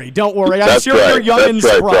 Don't worry. I'm sure you're young and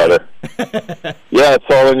spry. Brother. Yeah, it's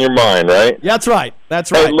all in your mind, right? That's right.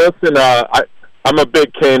 Hey, listen, I'm a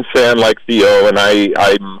big Kane fan like Theo, and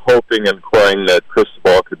I'm hoping and praying that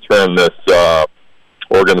Cristobal could turn this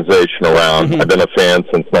organization around. I've been a fan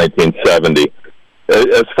since 1970.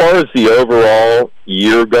 As far as the overall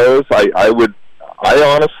year goes, I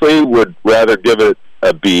honestly would rather give it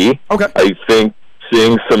a B. Okay. I think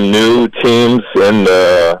seeing some new teams in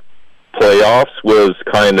the playoffs was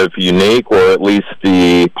kind of unique, or at least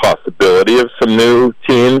the possibility of some new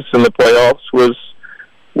teams in the playoffs was.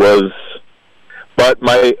 But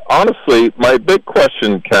my big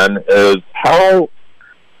question, Ken, is how.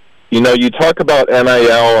 You talk about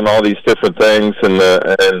NIL and all these different things and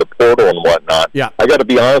the portal and whatnot. Yeah. I got to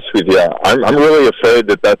be honest with you. I'm really afraid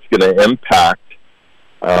that that's going to impact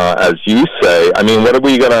as you say. I mean,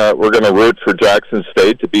 we're gonna root for Jackson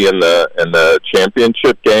State to be in the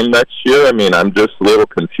championship game next year? I mean, I'm just a little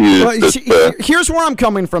confused. Well, here's where I'm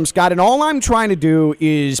coming from, Scott, and all I'm trying to do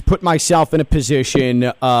is put myself in a position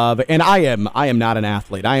of, and I am not an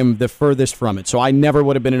athlete. I am the furthest from it, so I never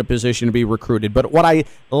would have been in a position to be recruited. But what I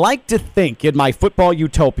like to think in my football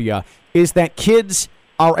utopia is that kids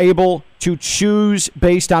are able to choose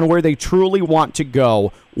based on where they truly want to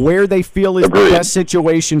go, where they feel is the best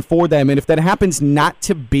situation for them. And if that happens not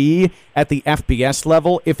to be at the FBS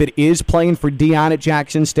level, if it is playing for Dion at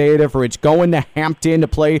Jackson State, if it's going to Hampton to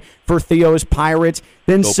play for Theo's Pirates,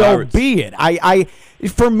 then so Pirates. Be it.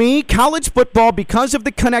 For me, college football, because of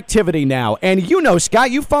the connectivity now, and you know,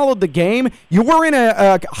 Scott, you followed the game. You were in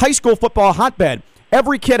a high school football hotbed.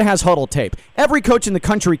 Every kid has huddle tape. Every coach in the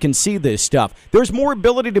country can see this stuff. There's more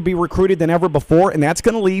ability to be recruited than ever before, and that's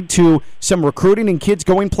going to lead to some recruiting and kids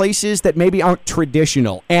going places that maybe aren't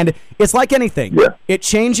traditional. And it's like anything. Yeah. It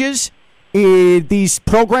changes. These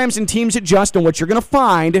programs and teams adjust, and what you're going to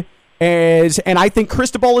find is, and I think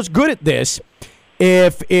Cristobal is good at this,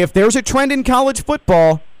 if there's a trend in college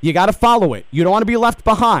football, you got to follow it. You don't want to be left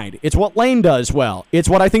behind. It's what Lane does well. It's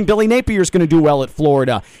what I think Billy Napier's going to do well at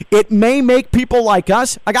Florida. It may make people like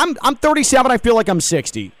us. Like I'm 37. I feel like I'm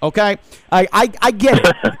 60. Okay, I get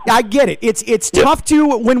it. I get it. It's tough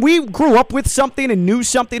to, when we grew up with something and knew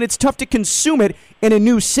something, it's tough to consume it in a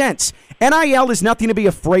new sense. NIL is nothing to be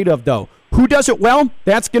afraid of, though. Who does it well?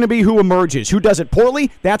 That's going to be who emerges. Who does it poorly?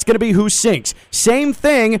 That's going to be who sinks. Same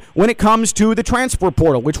thing when it comes to the transfer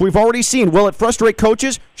portal, which we've already seen. Will it frustrate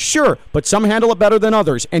coaches? Sure, but some handle it better than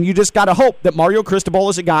others. And you just got to hope that Mario Cristobal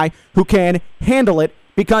is a guy who can handle it,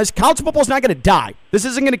 because college football is not going to die. This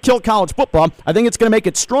isn't going to kill college football. I think it's going to make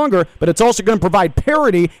it stronger, but it's also going to provide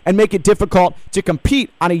parity and make it difficult to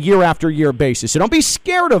compete on a year-after-year basis. So don't be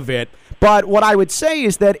scared of it. But what I would say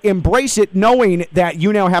is that embrace it, knowing that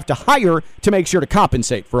you now have to hire to make sure to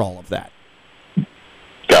compensate for all of that.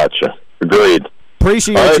 Gotcha. Agreed.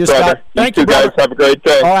 Appreciate you, Scott. Thank you, guys. Have a great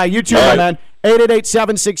day. All right, you too, my man.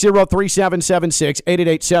 888-760-3776,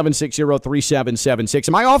 888-760-3776.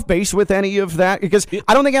 Am I off base with any of that? Because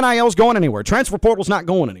I don't think NIL's going anywhere. Transfer portal's not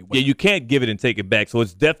going anywhere. Yeah, you can't give it and take it back, so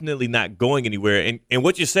it's definitely not going anywhere. And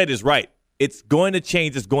what you said is right. It's going to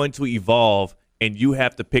change. It's going to evolve. And you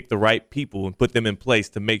have to pick the right people and put them in place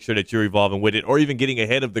to make sure that you're evolving with it, or even getting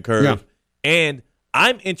ahead of the curve. Yeah. And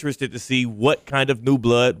I'm interested to see what kind of new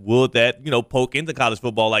blood will that, poke into college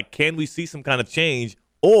football. Like, can we see some kind of change?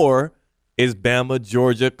 Or is Bama,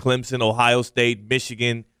 Georgia, Clemson, Ohio State,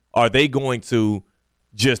 Michigan, are they going to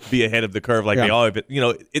just be ahead of the curve like they are? But,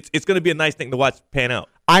 it's going to be a nice thing to watch pan out.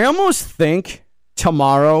 I almost think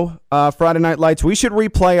tomorrow, Friday Night Lights, we should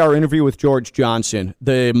replay our interview with George Johnson,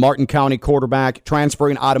 the Martin County quarterback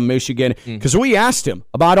transferring out of Michigan, because we asked him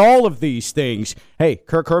about all of these things. Hey,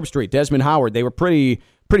 Kirk Herbstreit, Desmond Howard, they were pretty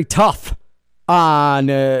tough on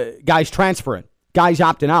guys transferring, guys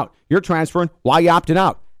opting out. You're transferring, why are you opting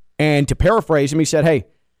out? And to paraphrase him, he said, hey,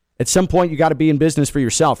 at some point you got to be in business for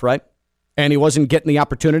yourself, right? And he wasn't getting the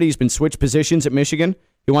opportunity. He's been switched positions at Michigan.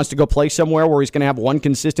 He wants to go play somewhere where he's going to have one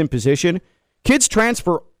consistent position. Kids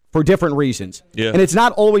transfer for different reasons. Yeah. And it's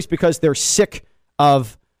not always because they're sick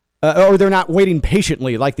of or they're not waiting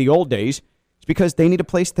patiently like the old days. It's because they need a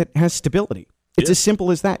place that has stability. It's as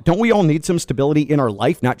simple as that. Don't we all need some stability in our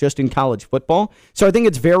life, not just in college football? So I think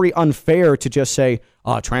it's very unfair to just say,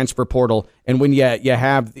 transfer portal, and when you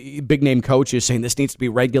have big-name coaches saying this needs to be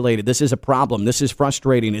regulated, this is a problem, this is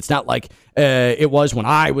frustrating. It's not like it was when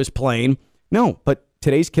I was playing. No, but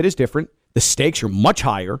today's kid is different. The stakes are much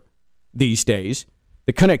higher these days.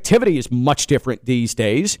 The connectivity is much different these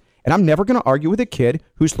days. And I'm never going to argue with a kid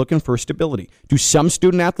who's looking for stability. Do some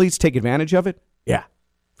student athletes take advantage of it? Yeah,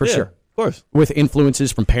 for sure. Of course. With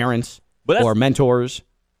influences from parents or mentors.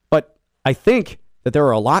 But I think that there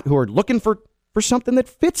are a lot who are looking for something that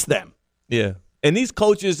fits them. Yeah. And these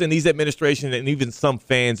coaches and these administrations and even some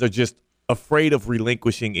fans are just afraid of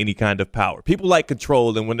relinquishing any kind of power. People like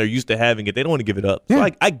control, and when they're used to having it, they don't want to give it up. Yeah.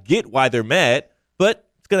 So I get why they're mad, but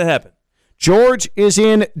it's going to happen. George is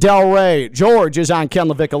in Delray. George is on Ken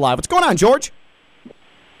Lavicka Live. What's going on, George?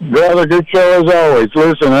 Brother, good show as always.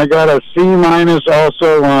 Listen, I got a C-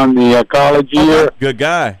 also on the college year. Good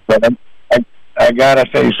guy. But I got to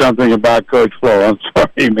say something about Coach Flo. I'm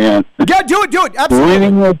sorry, man. Yeah, do it.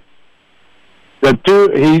 Absolutely.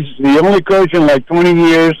 He's the only coach in like 20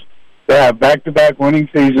 years to have back-to-back winning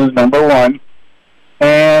seasons, number one.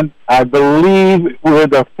 And I believe we're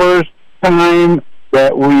the first time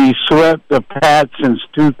that we swept the Pats since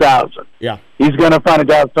 2000. Yeah. He's going to find a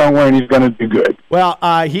job somewhere, and he's going to do good. Well,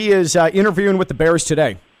 he is interviewing with the Bears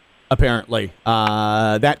today. apparently.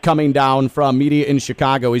 That coming down from media in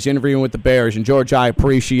Chicago. He's interviewing with the Bears, and George, I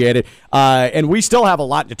appreciate it. And we still have a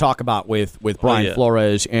lot to talk about with Brian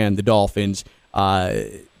Flores and the Dolphins.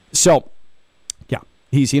 So, yeah,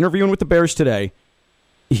 he's interviewing with the Bears today.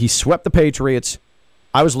 He swept the Patriots.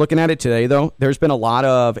 I was looking at it today, though. There's been a lot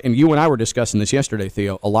of, and you and I were discussing this yesterday,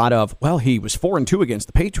 Theo, a lot of, well, he was 4-2 against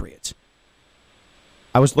the Patriots.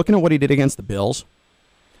 I was looking at what he did against the Bills.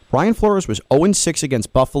 Brian Flores was 0-6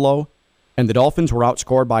 against Buffalo, and the Dolphins were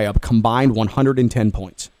outscored by a combined 110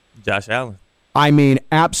 points. Josh Allen. I mean,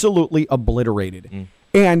 absolutely obliterated.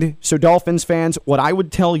 And so, Dolphins fans, what I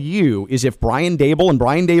would tell you is if Brian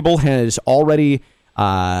Dable has already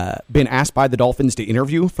been asked by the Dolphins to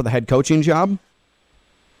interview for the head coaching job,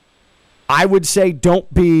 I would say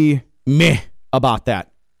don't be meh about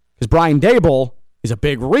that. Because Brian Dable is a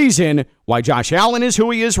big reason why Josh Allen is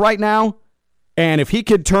who he is right now. And if he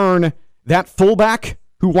could turn that fullback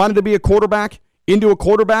who wanted to be a quarterback into a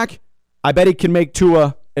quarterback, I bet he can make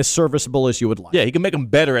Tua as serviceable as you would like. Yeah, he can make him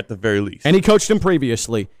better at the very least. And he coached him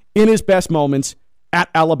previously in his best moments at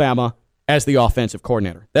Alabama as the offensive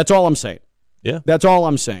coordinator. That's all I'm saying. Yeah. That's all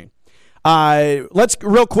I'm saying. Let's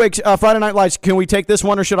real quick, Friday Night Lights, can we take this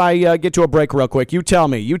one or should I get to a break real quick? You tell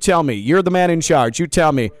me. You're the man in charge. You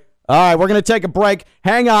tell me. All right, we're going to take a break.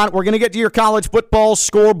 Hang on. We're going to get to your college football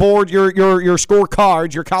scoreboard, your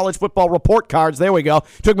scorecards, your college football report cards. There we go.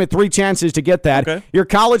 Took me 3 chances to get that. Okay. Your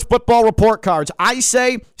college football report cards. I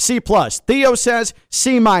say C+. Theo says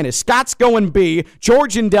C-. Scott's going B.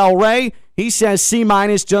 George in Del Rey, he says C-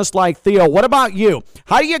 just like Theo. What about you?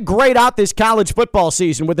 How do you grade out this college football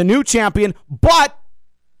season with a new champion, but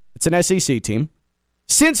it's an SEC team?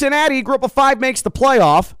 Cincinnati, Group of 5, makes the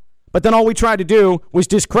playoff. But then all we tried to do was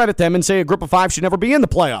discredit them and say a Group of 5 should never be in the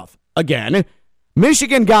playoff again.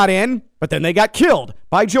 Michigan got in, but then they got killed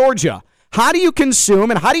by Georgia. How do you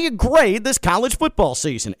consume and how do you grade this college football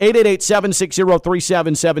season?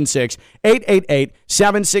 888-760-3776.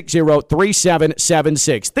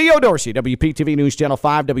 888-760-3776. Theo Dorsey, WPTV News Channel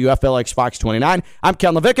 5, WFLX Fox 29. I'm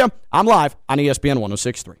Ken Lavicka. I'm live on ESPN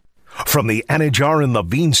 106.3. From the Anajar and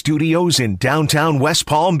Levine Studios in downtown West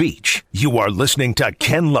Palm Beach, you are listening to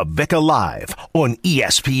Ken Lavicka Live on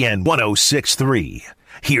ESPN 106.3.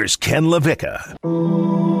 Here's Ken Lavicka.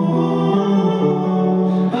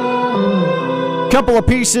 Couple of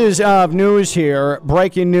pieces of news here.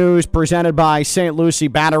 Breaking news presented by St. Lucie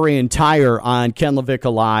Battery and Tire on Ken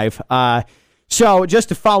Lavicka Live. So just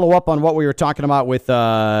to follow up on what we were talking about with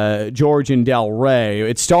George and Del Rey,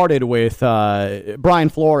 it started with Brian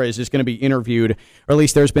Flores is going to be interviewed, or at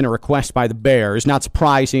least there's been a request by the Bears. Not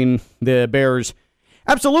surprising, the Bears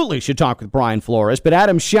absolutely should talk with Brian Flores, but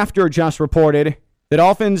Adam Schefter just reported that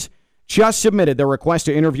Dolphins just submitted their request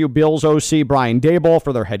to interview Bills OC Brian Dable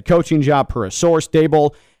for their head coaching job per a source.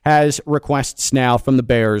 Dable has requests now from the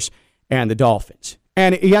Bears and the Dolphins.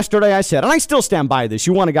 And yesterday I said, and I still stand by this,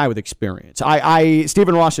 you want a guy with experience.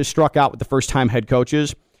 Stephen Ross has struck out with the first-time head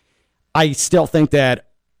coaches. I still think that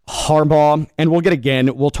Harbaugh, and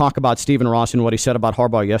we'll talk about Stephen Ross and what he said about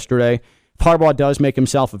Harbaugh yesterday. If Harbaugh does make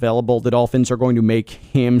himself available, the Dolphins are going to make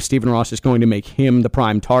him, Stephen Ross is going to make him the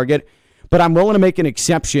prime target. But I'm willing to make an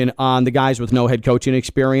exception on the guys with no head coaching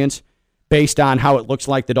experience based on how it looks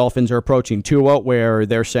like the Dolphins are approaching Tua, where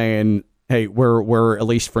they're saying, hey, we're at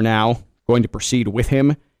least for now, going to proceed with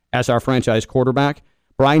him as our franchise quarterback.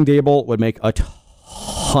 Brian Dable would make a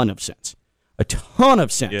ton of sense. As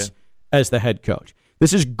the head coach.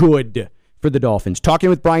 This is good for the Dolphins. Talking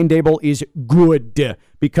with Brian Dable is good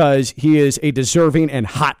because he is a deserving and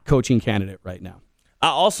hot coaching candidate right now. I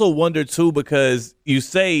also wonder, too, because you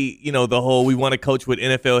say, the whole we want to coach with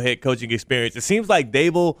NFL head coaching experience. It seems like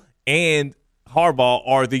Dable and Harbaugh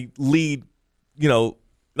are the lead,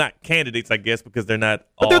 not candidates, I guess, because they're not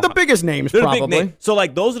but they're the biggest names, probably. So,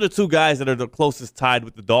 those are the two guys that are the closest tied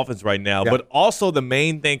with the Dolphins right now. Yeah. But also the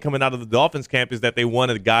main thing coming out of the Dolphins camp is that they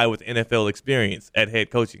wanted a guy with NFL experience at head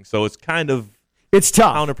coaching. So it's kind of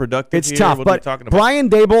tough. Counterproductive. It's here, tough. what But talking about. Brian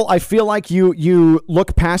Dable, I feel like you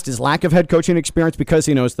look past his lack of head coaching experience because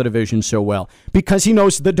he knows the division so well. Because he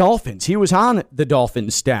knows the Dolphins. He was on the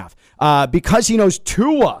Dolphins staff. Because he knows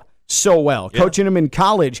Tua so well, coaching him in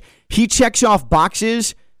college. He checks off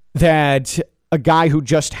boxes that a guy who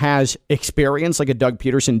just has experience like a Doug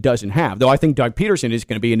Peterson doesn't have. Though I think Doug Peterson is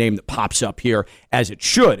going to be a name that pops up here as it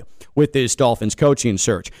should with this Dolphins coaching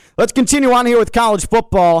search. Let's continue on here with college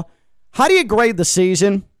football. How do you grade the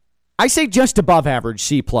season? I say just above average,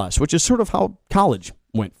 C+, which is sort of how college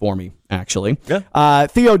went for me, actually. Yeah.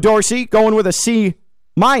 Theo Dorsey going with a C-.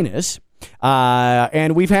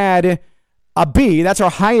 And we've had A B. That's our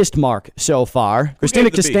highest mark so far. Christina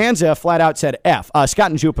gave it a B? Costanza flat out said F.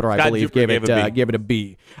 Scott and Jupiter, I believe, gave it a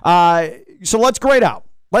B. So let's grade out.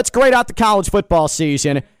 Let's grade out the college football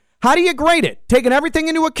season. How do you grade it? Taking everything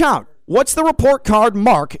into account. What's the report card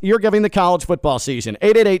mark you're giving the college football season?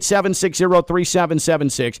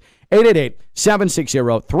 888-760-3776.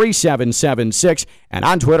 888-760-3776. And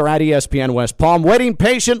on Twitter at ESPN West Palm. Waiting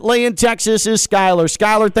patiently in Texas is Skylar.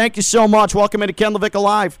 Skylar, thank you so much. Welcome into Ken Lavicka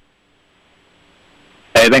Live.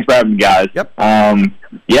 Hey, thanks for having me, guys. Yep.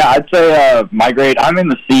 I'd say my grade, I'm in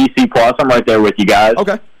the C+. I'm right there with you guys.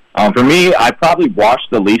 Okay. For me, I probably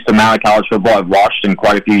watched the least amount of college football I've watched in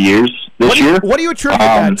quite a few years this year. What do you attribute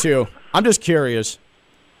that to? I'm just curious.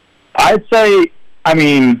 I'd say,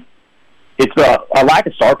 it's a lack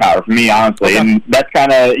of star power for me, honestly. Okay. And that's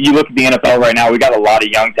kind of, you look at the NFL right now, we got a lot of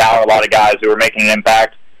young talent, a lot of guys who are making an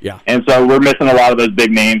impact. Yeah. And so we're missing a lot of those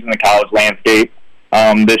big names in the college landscape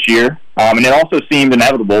this year. And it also seemed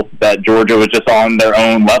inevitable that Georgia was just on their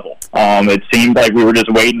own level. It seemed like we were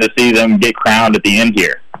just waiting to see them get crowned at the end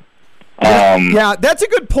here. Yeah, that's a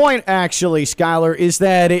good point, actually, Skylar, is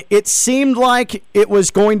that it seemed like it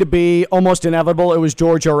was going to be almost inevitable. It was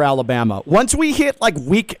Georgia or Alabama. Once we hit, like,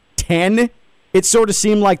 week 10, it sort of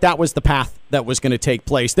seemed like that was the path that was going to take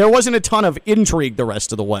place. There wasn't a ton of intrigue the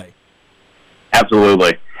rest of the way.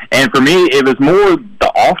 Absolutely. And for me, it was more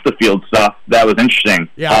the off-the-field stuff that was interesting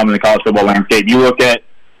in the college football landscape. You look at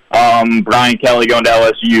Brian Kelly going to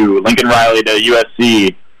LSU, Lincoln Riley to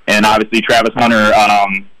USC, and obviously Travis Hunter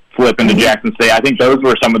flipping to Jackson State. I think those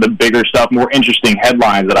were some of the bigger stuff, more interesting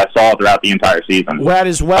headlines that I saw throughout the entire season. That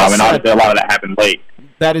is well said. And obviously a lot of that happened late.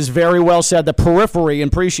 That is very well said. The periphery,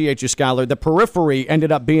 and appreciate you, Skylar, the periphery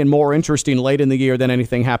ended up being more interesting late in the year than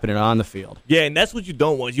anything happening on the field. Yeah, and that's what you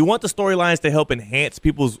don't want. You want the storylines to help enhance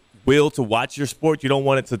people's will to watch your sport. You don't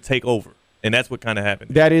want it to take over, and that's what kind of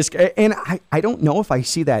happened. That is, and I don't know if I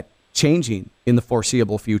see that changing in the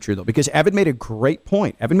foreseeable future, though, because Evan made a great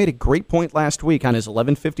point. Evan made a great point last week on his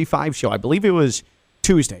 11:55 show. I believe it was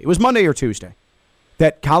Tuesday. It was Monday or Tuesday.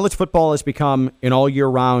 That college football has become an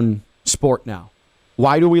all-year-round sport now.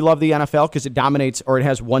 Why do we love the NFL? Because it dominates, or it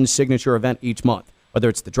has one signature event each month, whether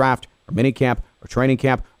it's the draft or minicamp or training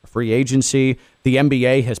camp or free agency. The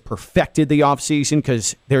NBA has perfected the offseason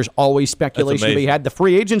because there's always speculation to be had. The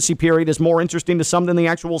free agency period is more interesting to some than the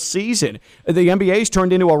actual season. The NBA's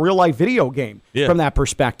turned into a real-life video game from that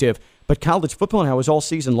perspective. But college football now is all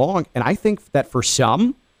season long, and I think that for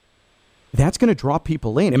some, that's going to draw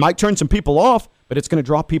people in. It might turn some people off, but it's going to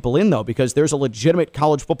draw people in, though, because there's a legitimate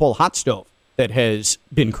college football hot stove that has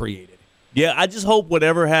been created. Yeah, I just hope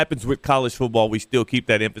whatever happens with college football, we still keep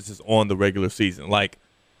that emphasis on the regular season.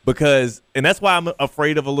 Because that's why I'm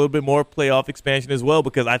afraid of a little bit more playoff expansion as well,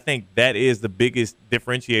 because I think that is the biggest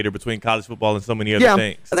differentiator between college football and so many other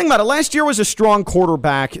things. I think about it. Last year was a strong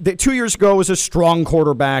quarterback. 2 years ago was a strong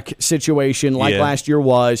quarterback situation last year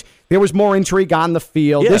was. There was more intrigue on the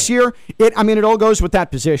field. This year, it all goes with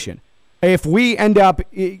that position. If we end up,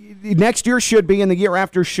 next year should be, and the year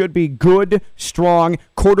after should be good, strong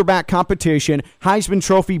quarterback competition, Heisman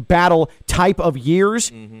Trophy battle type of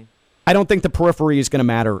years, I don't think the periphery is going to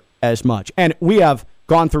matter as much. And we have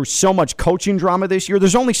gone through so much coaching drama this year.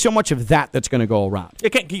 There's only so much of that that's going to go around.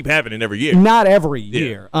 It can't keep happening every year. Not every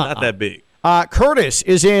year. Not that big. Curtis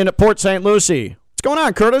is in Port St. Lucie. What's going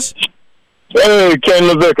on, Curtis? Hey, Ken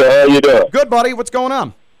Lavicka, how you doing? Good, buddy. What's going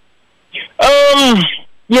on?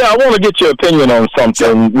 Yeah, I want to get your opinion on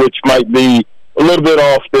something which might be a little bit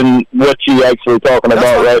off than what you're actually talking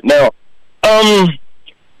about right now.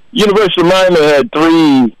 University of Miami had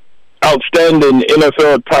 3 outstanding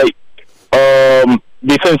NFL-type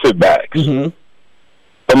defensive backs.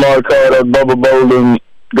 Amari Carter, Bubba Bolden,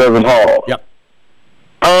 Gervin Hall. Yep.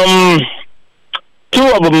 2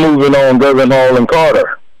 of them moving on, Gervin Hall and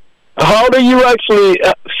Carter. How do you actually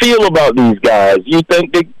feel about these guys? You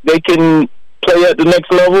think they can play at the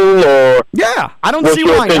next level, or I don't see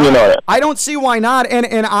why not. I don't see why not.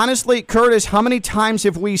 And honestly, Curtis, how many times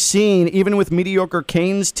have we seen, even with mediocre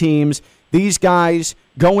Canes teams, these guys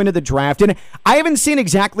go into the draft? And I haven't seen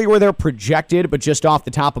exactly where they're projected, but just off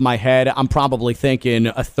the top of my head, I'm probably thinking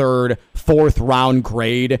a 3rd, 4th round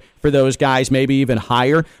grade for those guys, maybe even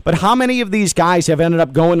higher. But how many of these guys have ended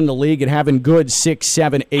up going in the league and having good 6,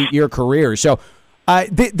 7, 8-year careers? So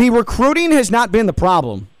the recruiting has not been the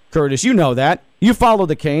problem, Curtis. You know that. You follow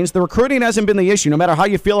the Canes. The recruiting hasn't been the issue, no matter how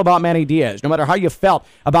you feel about Manny Diaz, no matter how you felt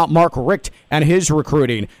about Mark Richt and his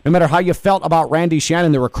recruiting, no matter how you felt about Randy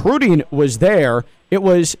Shannon. The recruiting was there. It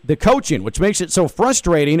was the coaching, which makes it so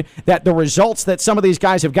frustrating that the results that some of these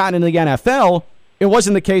guys have gotten in the NFL, it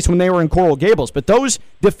wasn't the case when they were in Coral Gables. But those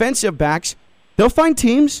defensive backs, they'll find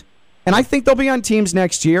teams. And I think they'll be on teams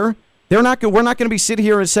next year. We're not going to be sitting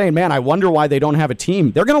here and saying, man, I wonder why they don't have a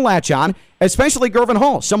team. They're going to latch on, especially Gervin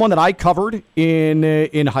Hall, someone that I covered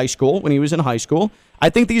in high school when he was in high school. I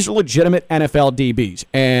think these are legitimate NFL DBs,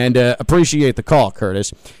 and appreciate the call,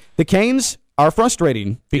 Curtis. The Canes are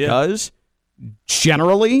frustrating because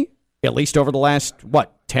generally, at least over the last,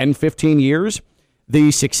 10, 15 years,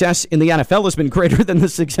 the success in the NFL has been greater than the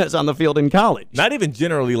success on the field in college. Not even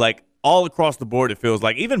generally, like, all across the board, it feels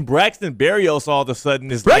like. Even Braxton Berrios all of a sudden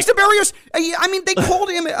is Berrios, I mean, they called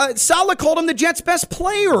him, Saleh called him the Jets' best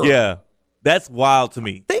player. Yeah, that's wild to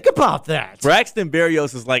me. Think about that. Braxton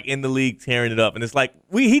Berrios is, like, in the league tearing it up. And it's like,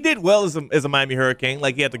 he did well as a Miami Hurricane.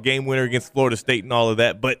 Like, he had the game winner against Florida State and all of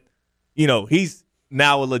that. But, he's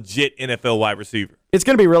now a legit NFL wide receiver. It's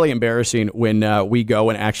going to be really embarrassing when we go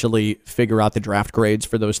and actually figure out the draft grades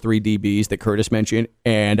for those 3 DBs that Curtis mentioned,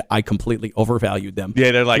 and I completely overvalued them.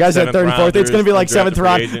 Yeah, they're like guys at 3rd and 4th. It's going to be like 7th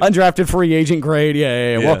round, undrafted free agent grade.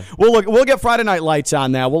 Yeah. We'll get Friday Night Lights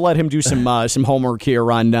on that. We'll let him do some homework here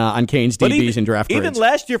on Canes DBs and draft grades. Even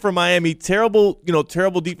last year for Miami, terrible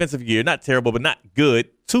defensive year. Not terrible, but not good.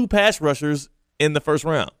 2 pass rushers in the first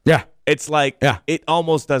round. Yeah. It's like, it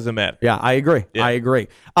almost doesn't matter. Yeah, I agree. Yeah. I agree.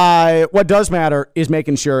 What does matter is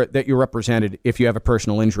making sure that you're represented if you have a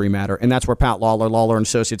personal injury matter, and that's where Pat Lawler and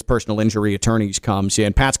Associates Personal Injury Attorneys comes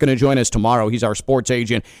in. Pat's going to join us tomorrow. He's our sports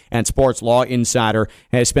agent and sports law insider,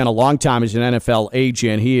 has spent a long time as an NFL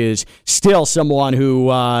agent. He is still someone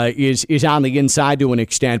who is on the inside to an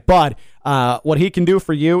extent, but what he can do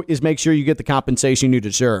for you is make sure you get the compensation you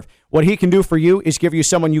deserve. What he can do for you is give you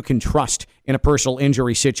someone you can trust in a personal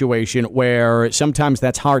injury situation where sometimes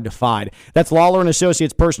that's hard to find. That's Lawler and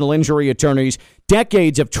Associates Personal Injury Attorneys.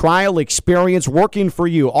 Decades of trial experience working for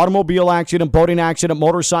you. Automobile accident, boating accident,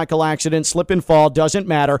 motorcycle accident, slip and fall, doesn't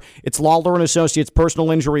matter. It's Lawler and Associates Personal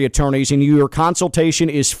Injury Attorneys, and your consultation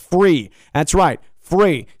is free. That's right.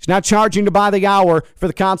 Free. He's not charging to buy the hour for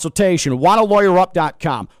the consultation.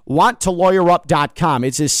 WantToLawyerUp.com. WantToLawyerUp.com.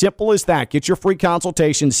 It's as simple as that. Get your free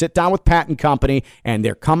consultation. Sit down with Pat and Company, and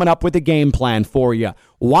they're coming up with a game plan for you.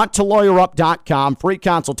 WantToLawyerUp.com. Free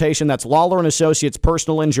consultation. That's Lawler and Associates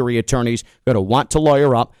Personal Injury Attorneys. Go to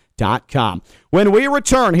WantToLawyerUp.com. When we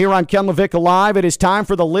return here on Ken Lavicka Live, it is time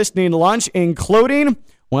for the listening lunch, including,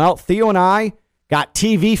 Theo and I got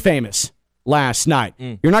TV famous last night.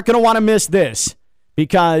 You're not going to want to miss this.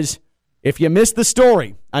 Because if you missed the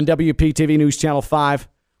story on WPTV News Channel 5,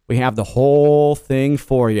 we have the whole thing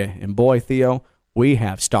for you. And boy, Theo, we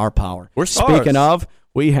have star power. We're stars. Speaking of,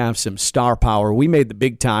 we have some star power. We made the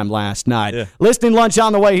big time last night. Yeah. Listening lunch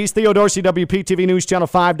on the way. He's Theo Dorsey, WPTV News Channel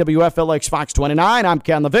 5, WFLX Fox 29. I'm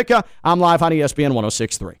Ken Lavicka. I'm live on ESPN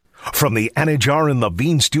 106.3. From the Anajar and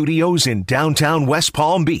Levine Studios in downtown West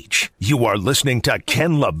Palm Beach, you are listening to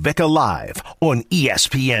Ken Lavicka Live on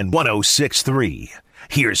ESPN 106.3.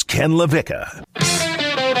 Here's Ken Lavicka.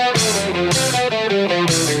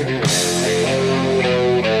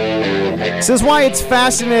 This is why it's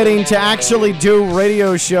fascinating to actually do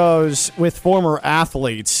radio shows with former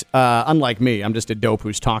athletes. Unlike me, I'm just a dope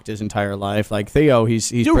who's talked his entire life. Like Theo, he's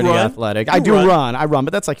pretty athletic. I run,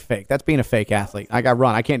 but that's like fake. That's being a fake athlete. I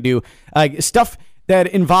run. I can't do stuff that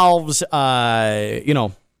involves,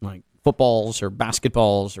 like footballs or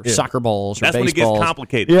basketballs or soccer balls or That's baseballs. When it gets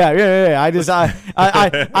complicated. Yeah.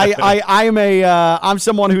 I'm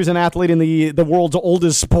someone who's an athlete in the world's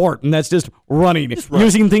oldest sport, and that's just running,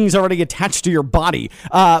 using things already attached to your body.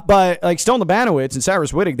 But like Stone Labanowitz and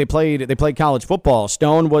Cyrus Wittig, they played college football.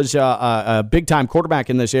 Stone was a big time quarterback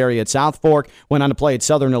in this area at South Fork. Went on to play at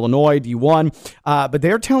Southern Illinois D1. But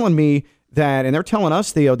they're telling me that, and they're telling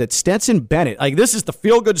us, Theo, that Stetson Bennett, like this is the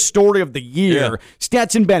feel-good story of the year. Yeah.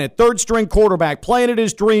 Stetson Bennett, third-string quarterback, playing at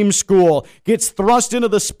his dream school, gets thrust into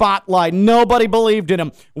the spotlight. Nobody believed in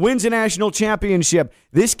him. Wins a national championship.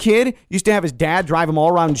 This kid used to have his dad drive him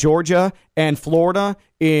all around Georgia and Florida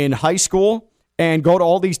in high school and go to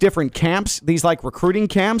all these different camps, these like recruiting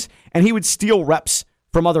camps, and he would steal reps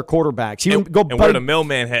from other quarterbacks. He would go and wear the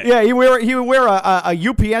mailman hat. Yeah, he would wear a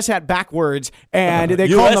UPS hat backwards, and they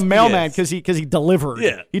call him the mailman because he delivered.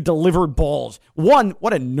 Yeah. He delivered balls. What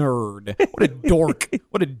a nerd. What a dork.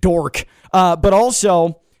 What a dork. But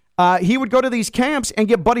also, he would go to these camps and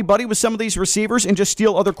get buddy-buddy with some of these receivers and just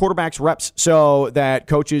steal other quarterbacks' reps so that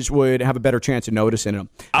coaches would have a better chance of noticing him.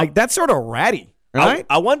 Like, that's sort of ratty, right?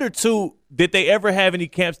 I wonder, too, did they ever have any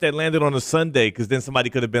camps that landed on a Sunday? Because then somebody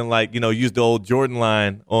could have been like, use the old Jordan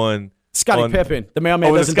line on Scottie Pippen. The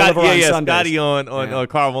mailman doesn't deliver on Sundays. Scotty on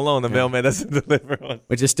Karl Malone. The mailman doesn't deliver on.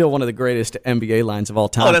 Which is still one of the greatest NBA lines of all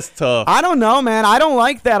time. Oh, that's tough. I don't know, man. I don't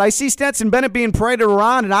like that. I see Stetson Bennett being paraded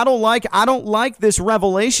around, and I don't like this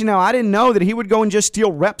revelation now. I didn't know that he would go and just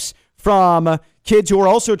steal reps from kids who are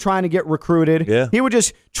also trying to get recruited. Yeah. He would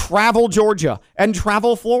just travel Georgia and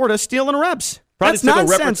travel Florida stealing reps. Probably That's took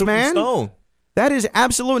nonsense, a rep or two man. from Stone. That is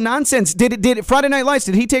absolute nonsense. Did Friday Night Lights?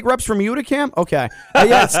 Did he take reps from you to camp? Okay,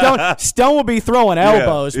 yeah. Stone would be throwing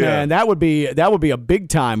elbows, man. That would be a big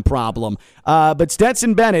time problem. But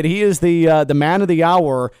Stetson Bennett, he is the man of the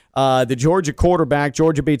hour. The Georgia quarterback.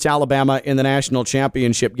 Georgia beats Alabama in the national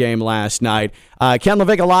championship game last night. Ken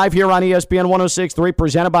Lavicka live here on ESPN 106.3,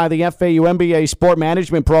 presented by the FAU MBA Sport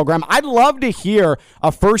Management Program. I'd love to hear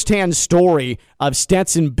a firsthand story of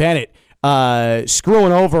Stetson Bennett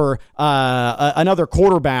screwing over another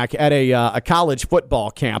quarterback at a college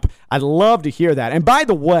football camp. I'd love to hear that. And by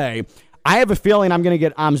the way, I have a feeling I'm going to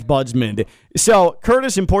get ombudsman. So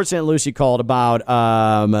Curtis in Port St. Lucie called about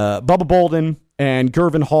Bubba Bolden and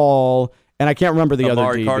Gervin Hall, and I can't remember the other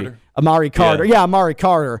DB. Amari Carter. Yeah, Amari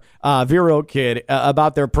Carter, Vero kid,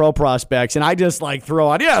 about their pro prospects. And I just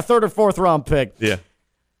throw out, third or fourth round pick. Yeah.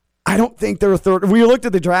 I don't think they're third. We looked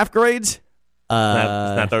at the draft grades. It's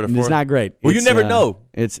not third or fourth. It's not great. Well, you never know.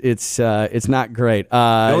 It's not great.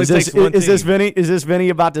 Is this Vinny? Is this Vinny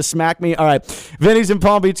about to smack me? All right, Vinny's in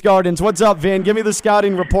Palm Beach Gardens. What's up, Vin? Give me the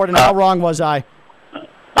scouting report and how wrong was I?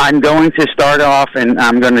 I'm going to start off, and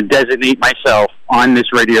I'm going to designate myself on this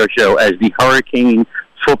radio show as the Hurricane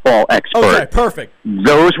football expert. Okay, perfect.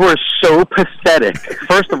 Those were so pathetic.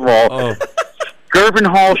 First of all, Gervin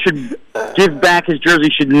Hall should give back his jersey,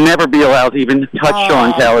 should never be allowed to even touch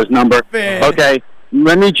Sean Taylor's number. Man. Okay,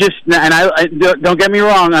 let me just, and I don't get me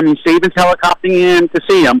wrong, I mean, Saban's helicoptering in to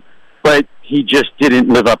see him, but he just didn't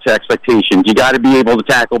live up to expectations. You got to be able to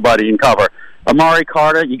tackle, buddy, and cover. Amari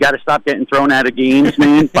Carter, you got to stop getting thrown out of games,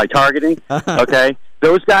 man, by targeting. Okay?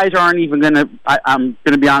 Those guys aren't even going to, I'm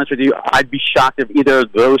going to be honest with you, I'd be shocked if either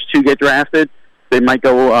of those two get drafted. They might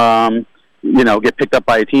go, get picked up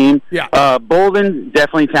by a team. Yeah. Bolden,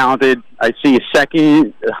 definitely talented. I see a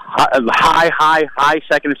second, high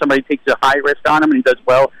second if somebody takes a high risk on him and he does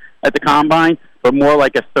well at the combine, but more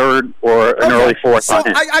like a third or an early fourth on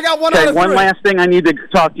him. I got one last thing I need to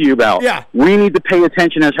talk to you about. Yeah. We need to pay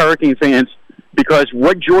attention as Hurricane fans, because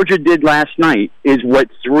what Georgia did last night is what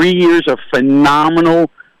 3 years of phenomenal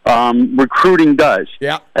recruiting does.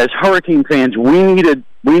 Yeah. As Hurricane fans, we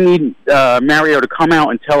need Mario to come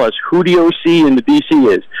out and tell us who the OC and the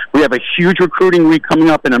DC is. We have a huge recruiting week coming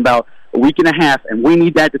up in about a week and a half, and we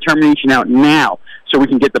need that determination out now so we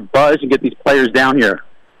can get the buzz and get these players down here.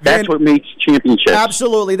 That's what makes championships.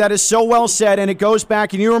 Absolutely, that is so well said, and it goes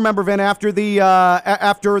back. And you remember, Vin, after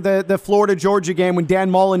the Florida Georgia game, when Dan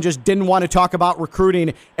Mullen just didn't want to talk about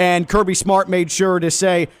recruiting, and Kirby Smart made sure to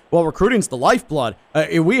say, "Well, recruiting's the lifeblood.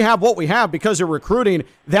 We have what we have because of recruiting."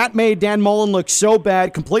 That made Dan Mullen look so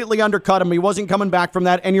bad, completely undercut him. He wasn't coming back from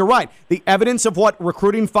that. And you're right, the evidence of what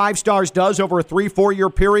recruiting 5 stars does over a 3-4 year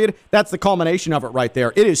period—that's the culmination of it right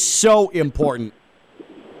there. It is so important.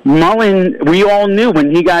 Mullen, we all knew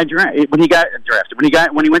when he got drafted, when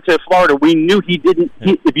he went to Florida, we knew he didn't.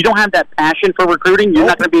 If you don't have that passion for recruiting, you're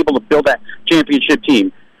not going to be able to build that championship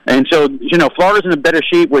team. And so, Florida's in a better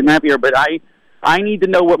shape with Napier, but I need to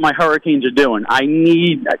know what my Hurricanes are doing.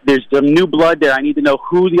 There's some new blood there. I need to know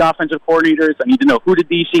who the offensive coordinator is. I need to know who the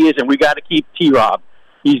DC is, and we got to keep T-Rob.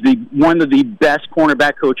 He's one of the best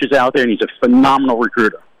cornerback coaches out there, and he's a phenomenal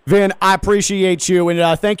recruiter. Vin, I appreciate you,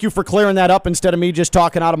 and thank you for clearing that up instead of me just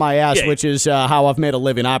talking out of my ass, which is how I've made a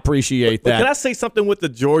living. I appreciate that. Can I say something with the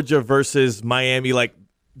Georgia versus Miami? Like,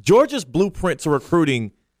 Georgia's blueprint to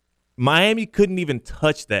recruiting, Miami couldn't even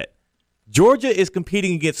touch that. Georgia is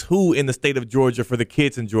competing against who in the state of Georgia for the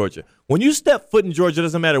kids in Georgia? When you step foot in Georgia, it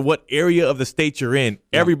doesn't matter what area of the state you're in,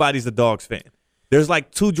 everybody's a Dogs fan. There's like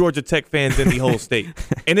 2 Georgia Tech fans in the whole state.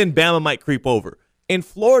 And then Bama might creep over. In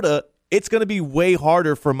Florida, it's going to be way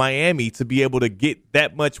harder for Miami to be able to get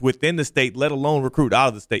that much within the state, let alone recruit out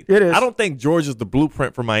of the state. It is. I don't think Georgia's the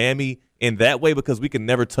blueprint for Miami in that way because we can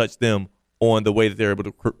never touch them on the way that they're able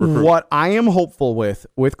to recruit. What I am hopeful with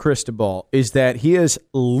Cristobal is that he has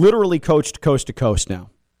literally coached coast to coast now.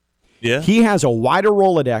 Yeah. He has a wider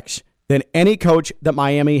Rolodex than any coach that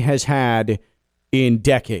Miami has had in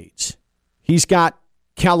decades. He's got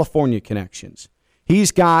California connections.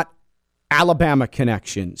 He's got Alabama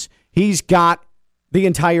connections. He's got the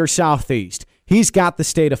entire Southeast. He's got the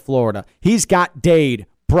state of Florida. He's got Dade,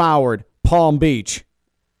 Broward, Palm Beach.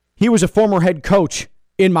 He was a former head coach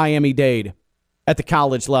in Miami-Dade at the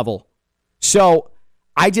college level. So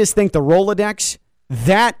I just think the Rolodex,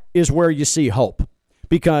 that is where you see hope,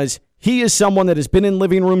 because he is someone that has been in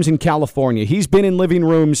living rooms in California. He's been in living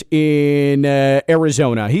rooms in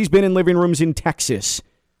Arizona. He's been in living rooms in Texas.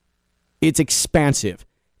 It's expansive.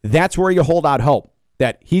 That's where you hold out hope.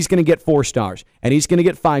 that he's going to get 4 stars, and he's going to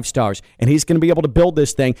get 5 stars, and he's going to be able to build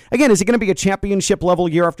this thing. Again, is it going to be a championship level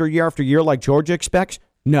year after year after year like Georgia expects?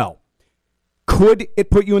 No. Could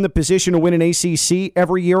it put you in the position to win an ACC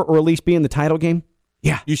every year or at least be in the title game?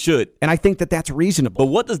 Yeah. You should. And I think that that's reasonable.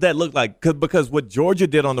 But what does that look like? Because what Georgia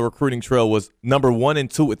did on the recruiting trail was number 1 and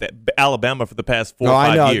 2 with Alabama for the past 4 or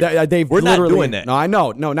 5 years. We're not doing that. No, I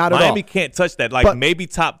know. No, not at all. Miami can't touch that. Like, but maybe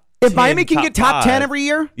top 10, if Miami can get top 10 every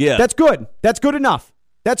year, that's good. That's good enough.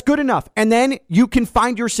 That's good enough. And then you can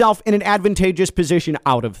find yourself in an advantageous position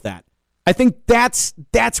out of that. I think that's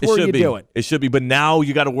where you do it. It should be. But now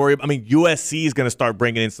you got to worry. I mean, USC is going to start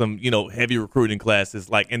bringing in some, heavy recruiting classes.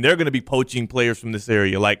 And they're going to be poaching players from this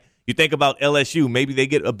area. Like, you think about LSU, maybe they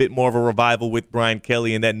get a bit more of a revival with Brian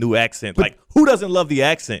Kelly and that new accent. But who doesn't love the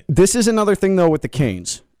accent? This is another thing, though, with the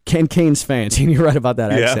Canes. Canes fans, and you're right about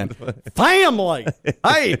that accent. Family.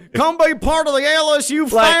 Hey, come be part of the LSU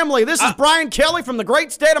family. This is Brian Kelly from the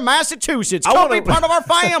great state of Massachusetts. Come be part of our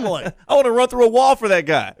family. I want to run through a wall for that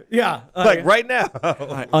guy. Yeah. Right now.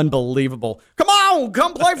 Unbelievable. Come on,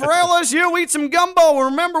 come play for LSU, eat some gumbo.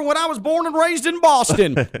 Remember when I was born and raised in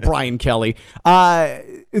Boston? Brian Kelly. But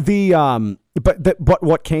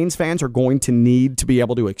what Canes fans are going to need to be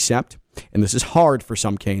able to accept, and this is hard for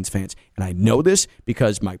some Canes fans, and I know this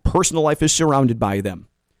because my personal life is surrounded by them.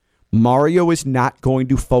 Mario is not going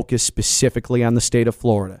to focus specifically on the state of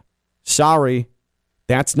Florida. Sorry,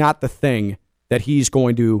 that's not the thing that he's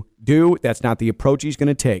going to do. That's not the approach he's going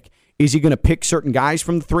to take. Is he going to pick certain guys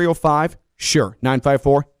from the 305? Sure.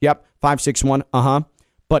 954? Yep. 561? Uh-huh.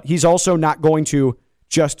 But he's also not going to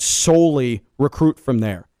just solely recruit from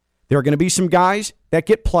there. There are going to be some guys that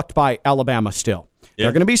get plucked by Alabama still. There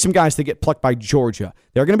are going to be some guys that get plucked by Georgia.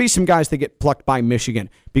 There are going to be some guys that get plucked by Michigan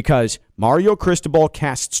because Mario Cristobal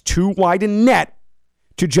casts too wide a net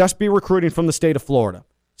to just be recruiting from the state of Florida.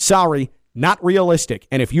 Sorry, not realistic.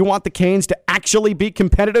 And if you want the Canes to actually be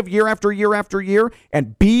competitive year after year after year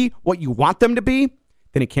and be what you want them to be,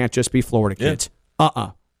 then it can't just be Florida kids.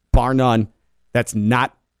 Bar none. That's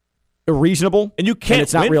not reasonable, and you can't. And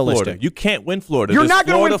it's not win realistic. Florida. You can't win Florida. You're not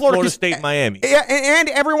going to win Florida State, Miami, and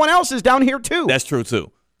everyone else is down here too. That's true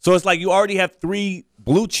too. So it's like you already have 3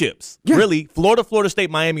 blue chips. Yeah. Really, Florida State,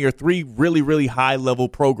 Miami are 3 really, really high level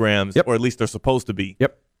programs, or at least they're supposed to be.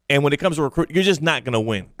 Yep. And when it comes to recruit, you're just not going to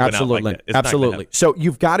win. Absolutely, like absolutely. So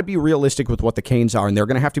you've got to be realistic with what the Canes are, and they're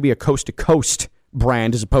going to have to be a coast to coast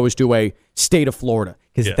brand as opposed to a state of Florida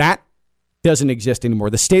because that doesn't exist anymore.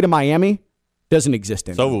 The state of Miami doesn't exist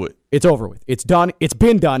anymore. It's over with. It's over with. It's done. It's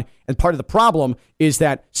been done. And part of the problem is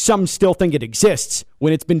that some still think it exists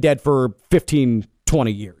when it's been dead for 15,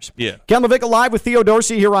 20 years. Yeah. Ken Lavicka live with Theo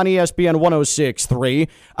Dorsey here on ESPN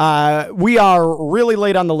 106.3. We are really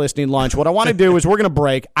late on the listening lunch. What I want to do is we're going to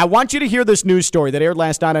break. I want you to hear this news story that aired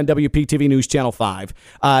last night on WPTV News Channel 5.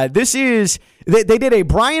 This is, they did a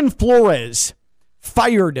Brian Flores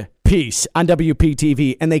fired piece on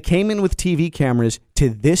WPTV, and they came in with TV cameras to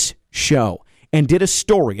this show and did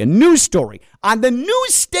a news story on the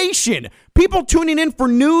news station. People tuning in for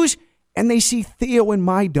news, and they see Theo and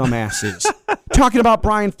my dumbasses talking about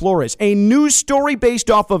Brian Flores. A news story based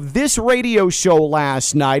off of this radio show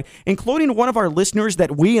last night, including one of our listeners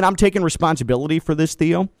that and I'm taking responsibility for this,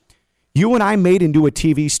 Theo, you and I made into a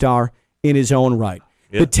TV star in his own right.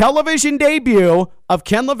 Yeah. The television debut of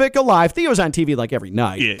Ken Lavicka Live, Theo's on TV like every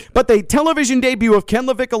night, but the television debut of Ken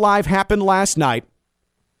Lavicka Live happened last night.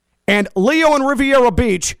 And Leo in Riviera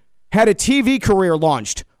Beach had a TV career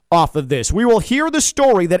launched off of this. We will hear the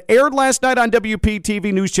story that aired last night on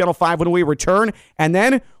WPTV News Channel 5 when we return, and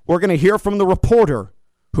then we're going to hear from the reporter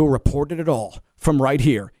who reported it all from right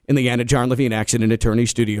here in the Anna Jar and Levine Accident Attorney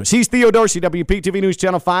Studios. He's Theo Dorsey, WPTV News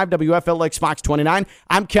Channel 5, WFLX Fox 29.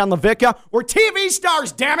 I'm Ken Lavicka. We're TV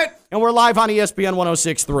stars, damn it, and we're live on ESPN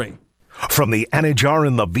 106.3. From the Anna Jar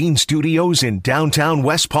and Levine Studios in downtown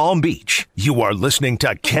West Palm Beach, you are listening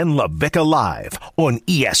to Ken Lavicka Live on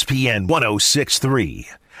ESPN 106.3.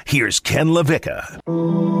 Here's Ken Lavicka.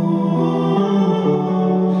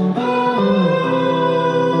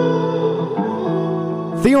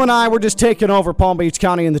 Theo and I were just taking over Palm Beach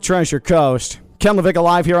County and the Treasure Coast. Ken Lavicka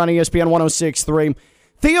Live here on ESPN 106.3.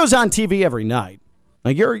 Theo's on TV every night.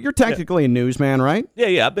 Like you're technically a newsman, right?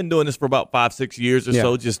 Yeah. I've been doing this for about 5-6 years or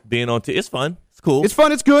so, just being on TV. It's fun. It's cool. It's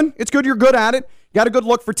fun. It's good. It's good. You're good at it. You got a good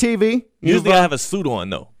look for TV. Usually I have a suit on,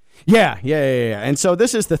 though. Yeah. And so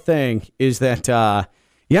this is the thing, is that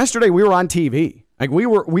yesterday we were on TV. Like we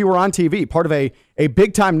were on TV, part of a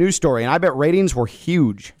big-time news story, and I bet ratings were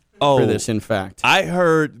huge. for this, in fact. I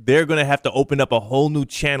heard they're going to have to open up a whole new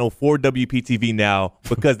channel for WPTV now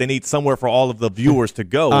because they need somewhere for all of the viewers to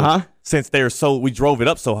go since we drove it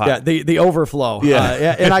up so high. Yeah, the overflow.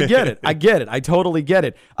 Yeah. And I get it. I totally get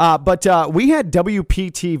it. But we had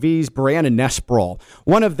WPTV's Brandon Nesprol,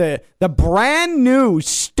 one of the brand new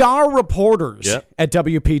star reporters at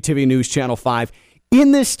WPTV News Channel 5,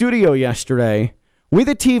 in this studio yesterday with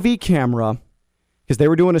a TV camera because they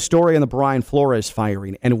were doing a story on the Brian Flores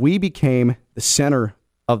firing, and we became the center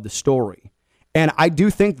of the story. And I do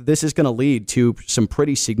think that this is going to lead to some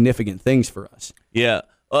pretty significant things for us. Yeah.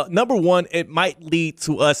 Number one, it might lead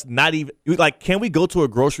to us not even can we go to a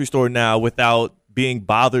grocery store now without being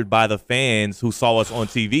bothered by the fans who saw us on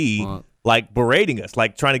TV, berating us,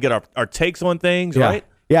 trying to get our takes on things, right?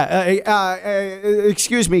 Yeah.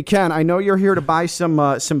 Excuse me, Ken. I know you're here to buy some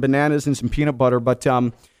bananas and some peanut butter, but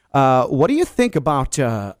what do you think about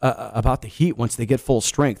the Heat once they get full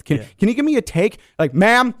strength? Can you give me a take?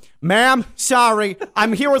 Ma'am, sorry,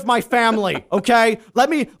 I'm here with my family. Okay, let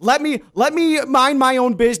me mind my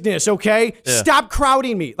own business. Okay, stop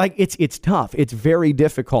crowding me. It's tough. It's very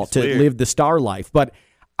difficult to live the star life. But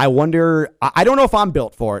I wonder. I don't know if I'm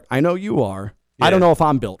built for it. I know you are. I don't know if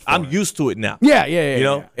I'm built for it. I'm used to it now. Yeah.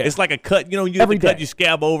 It's like a cut. You have to cut your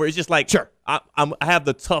scab over. It's just sure. I have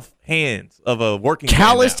the tough hands of a working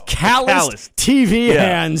calloused TV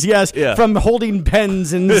hands. Yes, from holding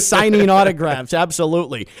pens and signing autographs.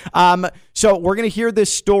 Absolutely. So we're going to hear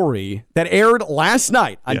this story that aired last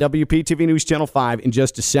night on WPTV News Channel 5 in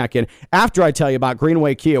just a second. After I tell you about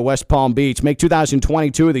Greenway Kia West Palm Beach, make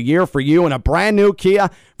 2022 the year for you in a brand new Kia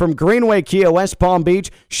from Greenway Kia West Palm Beach.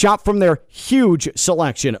 Shop from their huge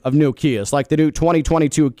selection of new Kias, like the new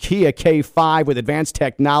 2022 Kia K5 with advanced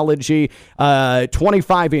technology,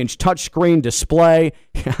 25-inch touchscreen display.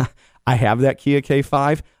 I have that Kia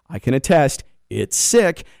K5. I can attest. It's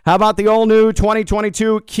sick. How about the all-new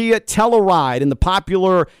 2022 Kia Telluride and the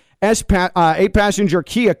popular 8-passenger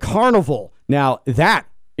Kia Carnival? Now, that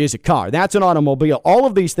is a car. That's an automobile. All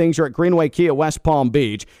of these things are at Greenway Kia West Palm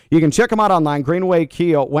Beach. You can check them out online,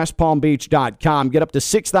 greenwaykiawestpalmbeach.com. Get up to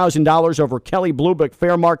 $6,000 over Kelly Blue Book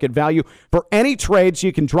fair market value for any trade, so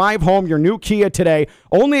you can drive home your new Kia today.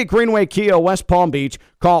 Only at Greenway Kia West Palm Beach.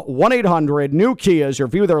 Call 1-800-NEW-KIAs or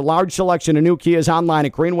view their large selection of new Kias online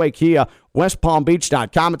at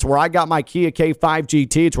greenwaykiawestpalmbeach.com. It's where I got my Kia K5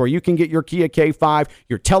 GT. It's where you can get your Kia K5,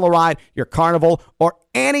 your Telluride, your Carnival, or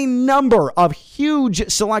any number of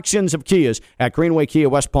huge selections of Kias at Greenway Kia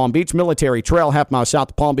West Palm Beach, Military Trail, half-mile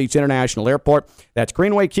south of Palm Beach International Airport. That's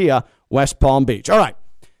Greenway Kia West Palm Beach. All right.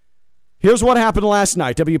 Here's what happened last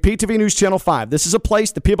night. WPTV News Channel 5. This is a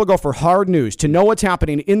place that people go for hard news, to know what's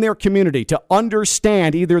happening in their community, to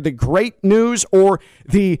understand either the great news or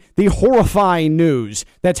the horrifying news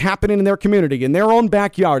that's happening in their community, in their own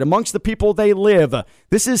backyard, amongst the people they live.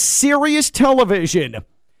 This is serious television.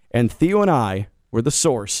 And Theo and I were the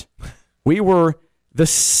source. We were the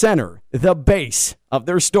center, the base of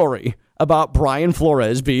their story about Brian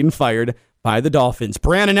Flores being fired by the Dolphins.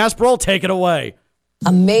 Brandon Nesprol, take it away.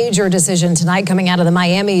 A major decision tonight coming out of the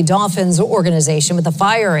Miami Dolphins organization with the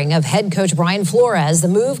firing of head coach Brian Flores. The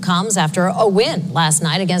move comes after a win last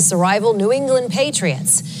night against the rival New England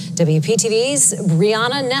Patriots. WPTV's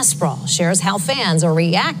Brianna Nesprol shares how fans are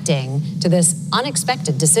reacting to this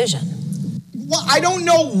unexpected decision. Well, I don't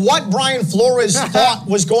know what Brian Flores thought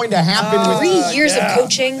was going to happen. 3 years of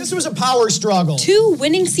coaching. This was a power struggle. 2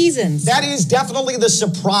 winning seasons. That is definitely the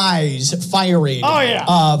surprise firing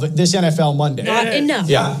of this NFL Monday. Not enough.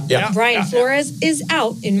 Yeah. Brian Flores is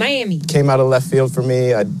out in Miami. Came out of left field for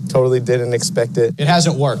me. I totally didn't expect it. It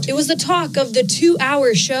hasn't worked. It was the talk of the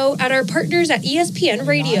 2-hour show at our partners at ESPN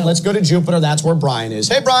Radio. Let's go to Jupiter. That's where Brian is.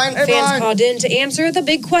 Hey, Brian. Fans called in to answer the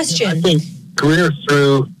big question. I think careers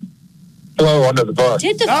through blow under the bus.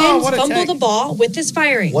 Did the Fins fumble the ball with his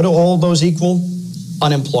firing? What do all those equal?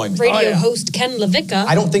 Unemployment. Radio host Ken Lavicka.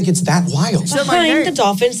 I don't think it's that wild. Behind the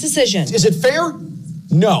Dolphins' decision. Is it fair?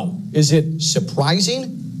 No. Is it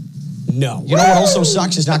surprising? No. You know what also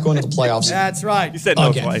sucks is not going to the playoffs. That's right. You said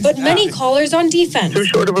no twice. But many callers on defense. Too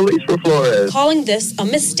short of a leash for Flores. Calling this a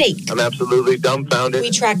mistake. I'm absolutely dumbfounded. We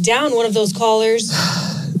tracked down one of those callers.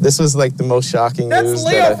 This was like the most shocking news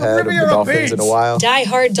that I've had of the Dolphins in a while.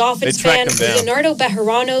 Die-hard Dolphins fan Leonardo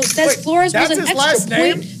Bejarano says Flores was an extra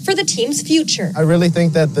point for the team's future. I really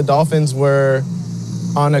think that the Dolphins were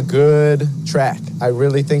on a good track. I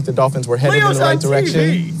really think the Dolphins were headed in the right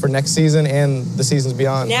direction for next season and the seasons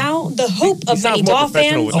beyond. Now, the hope of many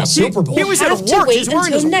Dolphins Super Bowl. will have to wait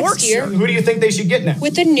until next year. Who do you think they should get now?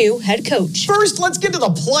 With a new head coach. First, let's get to the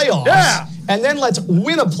playoffs. Yeah. and then let's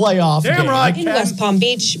win a playoff game. Right, in West Palm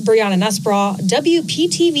Beach, Brianna Nussbaugh,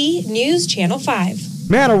 WPTV News Channel 5.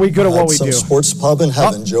 Man, are we good at what we do. Sports pub in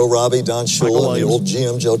heaven. Joe Robbie, Don Shula, and the old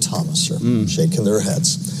GM Joe Thomas are shaking their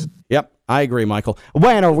heads. Yep, I agree, Michael.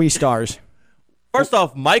 When are we stars? First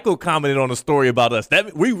off, Michael commented on a story about us.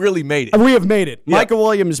 That we really made it. We have made it. Yeah. Michael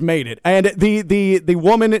Williams made it. And the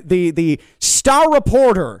woman, the star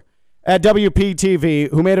reporter at WPTV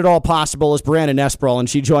who made it all possible is Brianna Nussbaugh, and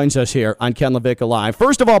she joins us here on Ken Lavicka Live.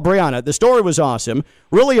 First of all, Brianna, the story was awesome.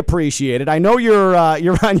 Really appreciate it. I know you're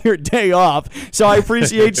on your day off, so I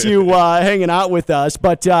appreciate you hanging out with us.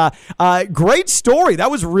 But great story. That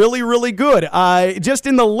was really, really good. Just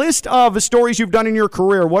in the list of stories you've done in your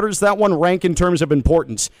career, what does that one rank in terms of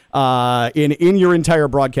importance in your entire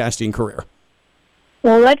broadcasting career?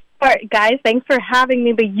 Well, let's start, guys. Thanks for having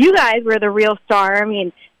me. But you guys were the real star. I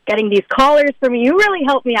mean, getting these callers from you really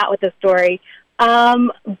helped me out with the story. But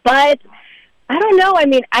I don't know. I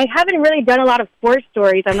mean, I haven't really done a lot of sports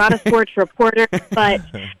stories. I'm not a sports reporter, but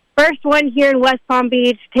first one here in West Palm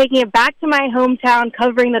Beach, taking it back to my hometown,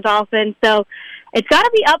 covering the Dolphins. So it's got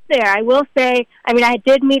to be up there. I will say, I mean, I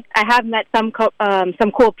have met some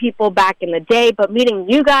cool people back in the day, but meeting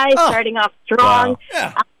you guys, starting off strong,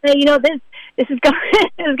 I'll say, this is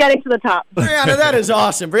getting to the top. Brianna, that is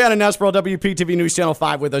awesome. Brianna Nussbaugh, WPTV News Channel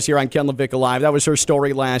 5 with us here on Ken Lavicka Live. That was her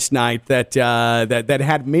story last night that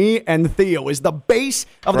had me and Theo as the base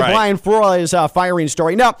of the Brian Flores firing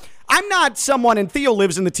story. Now, I'm not someone, and Theo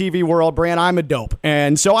lives in the TV world, Brianna. I'm a dope,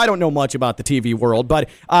 and so I don't know much about the TV world, but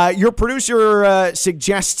your producer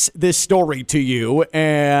suggests this story to you,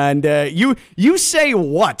 and you say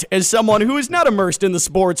what as someone who is not immersed in the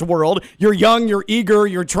sports world? You're young, you're eager,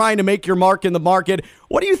 you're trying to make your mark in the market.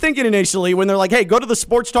 What are you thinking initially when they're like, hey, go to the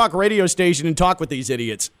sports talk radio station and talk with these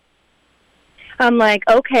idiots? I'm like,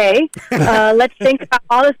 okay, let's think about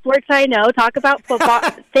all the sports I know, talk about football.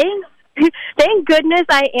 Thank goodness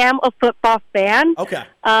I am a football fan. Okay.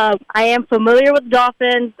 I am familiar with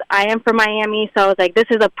Dolphins. I am from Miami, so I was like, this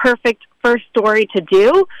is a perfect first story to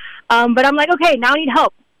do. But I'm like, okay, now I need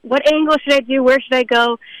help. What angle should I do? Where should I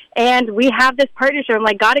go? And we have this partnership. I'm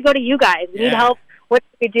like, got to go to you guys. We need help. What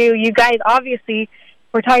do we do? You guys, obviously,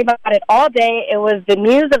 we're talking about it all day. It was the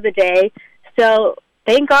news of the day. So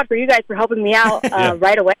thank God for you guys for helping me out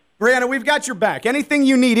right away. Brianna, we've got your back. Anything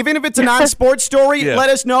you need, even if it's a non-sports story,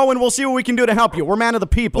 let us know, and we'll see what we can do to help you. We're man of the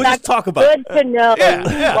people. We'll just talk about it. Good to know.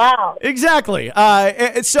 Yeah. Wow. Exactly.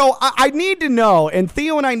 So I need to know, and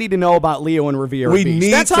Theo and I need to know about Leo and Riviera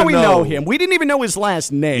Beach. That's how we know him. We didn't even know his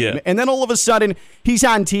last name, and then all of a sudden, he's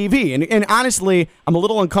on TV. And honestly, I'm a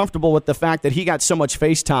little uncomfortable with the fact that he got so much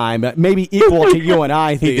FaceTime, maybe equal to you and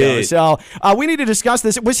I, Theo. He did. So we need to discuss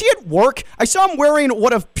this. Was he at work? I saw him wearing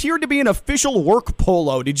what appeared to be an official work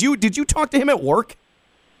polo. Did you talk to him at work?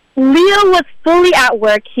 Leo was fully at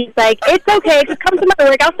work. He's like, it's okay, just come to my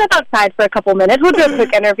work. I'll step outside for a couple minutes. We'll do a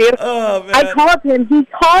quick interview. Oh, man. I called him. He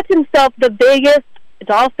called himself the biggest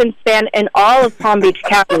Dolphins fan in all of Palm Beach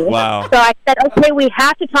County. Wow. So I said, okay, we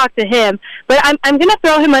have to talk to him. But I'm going to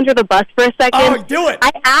throw him under the bus for a second. Oh, do it.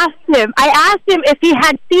 I asked him if he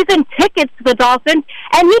had season tickets to the Dolphins,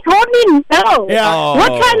 and he told me no. Yeah. Oh. What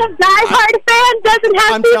kind of diehard fan doesn't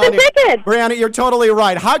have season tickets? Brianna, you're totally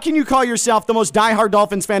right. How can you call yourself the most diehard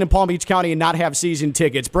Dolphins fan in Palm Beach County and not have season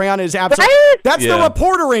tickets? Brianna is absolutely... Right? That's the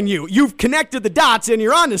reporter in you. You've connected the dots, and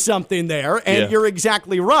you're onto something there, and you're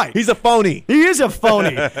exactly right. He's a phony. He is a phony.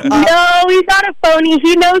 No, he's not a phony.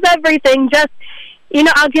 He knows everything. Just,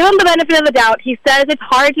 I'll give him the benefit of the doubt. He says it's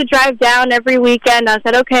hard to drive down every weekend. I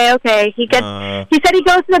said, okay. He said he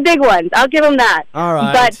goes to the big ones. I'll give him that. All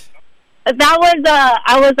right. But that was,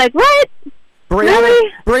 I was like, what?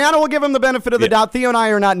 Really? Brianna will give him the benefit of the doubt. Theo and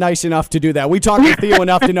I are not nice enough to do that. We talk to Theo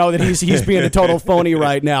enough to know that he's being a total phony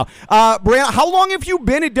right now. Brianna, how long have you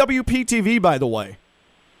been at WPTV, by the way?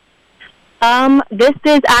 This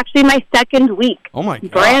is actually my second week. Oh, my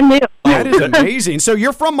God. Brand new. That is amazing. So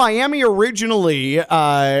you're from Miami originally.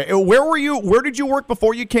 Where were you? Where did you work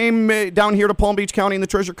before you came down here to Palm Beach County in the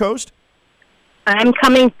Treasure Coast? I'm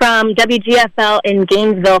coming from WGFL in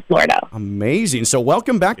Gainesville, Florida. Amazing. So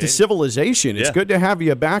welcome back to civilization. It's good to have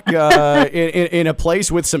you back in a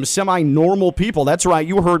place with some semi-normal people. That's right.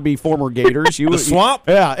 You heard me, former Gators. The swamp?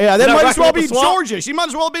 Yeah. That might as well be Georgia. She might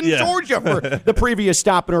as well have been Georgia for the previous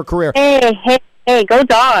stop in her career. Hey, go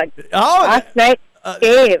Dogs. Oh, last night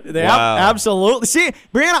game. Wow. Absolutely. See,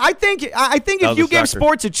 Brianna, I think if you give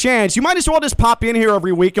sports a chance, you might as well just pop in here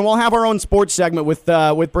every week, and we'll have our own sports segment with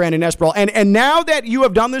Brandon Nesbrell. And now that you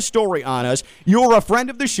have done this story on us, you're a friend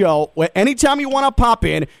of the show. Anytime you want to pop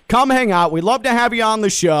in, come hang out. We'd love to have you on the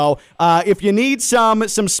show. If you need some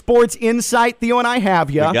sports insight, Theo and I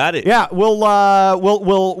have you. We got it. Yeah,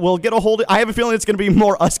 we'll get a hold of. I have a feeling it's going to be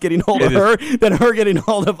more us getting hold of her than her getting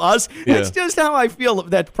hold of us. Yeah. That's just how I feel.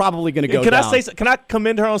 That's probably going to go down. Can I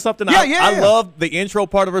commend her on something? Yeah. I love the intro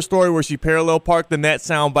part of her story where she parallel parked the net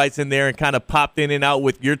sound bites in there and kind of popped in and out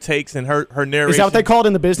with your takes and her narration. Is that what they call it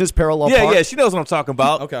in the business, parallel park? Yeah, she knows what I'm talking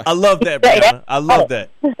about. Okay. I love that, Brianna. I love that.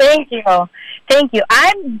 Thank you.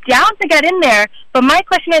 I'm down to get in there, but my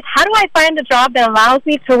question is, how do I find a job that allows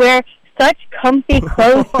me to wear such comfy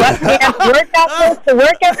clothes, sweatpants, workout clothes to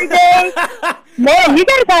work every day? Man, you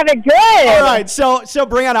guys have it good. All right, so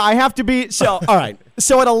Brianna, I have to be all right.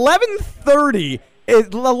 So at 11:30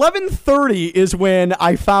 is when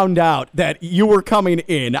I found out that you were coming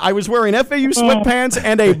in. I was wearing FAU sweatpants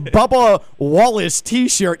and a Bubba Wallace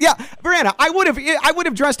T-shirt. Yeah, Brianna, I would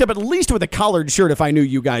have dressed up at least with a collared shirt if I knew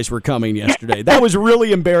you guys were coming yesterday. That was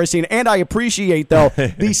really embarrassing, and I appreciate though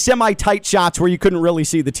the semi-tight shots where you couldn't really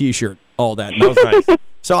see the T-shirt. All that was nice.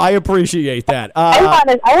 So I appreciate that. I want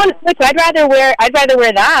to switch. I'd rather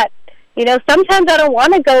wear that. You know, sometimes I don't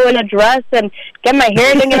want to go in a dress and get my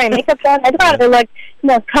hair done, get my makeup done. I'd rather look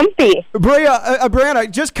more comfy.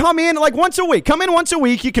 Brianna, just come in like once a week. Come in once a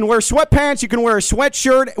week. You can wear sweatpants. You can wear a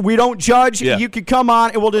sweatshirt. We don't judge. Yeah. You can come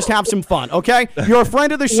on and we'll just have some fun, okay? You're a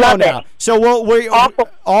friend of the show now. So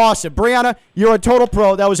awesome. Brianna, you're a total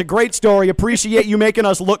pro. That was a great story. Appreciate you making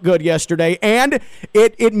us look good yesterday. And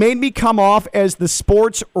it made me come off as the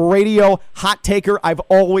sports radio hot taker I've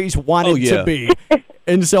always wanted to be.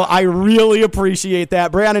 And so I really appreciate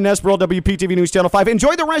that. Brandon Nesbrell, WPTV News Channel 5.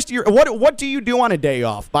 Enjoy the rest of your – what do you do on a day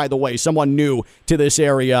off, by the way? Someone new to this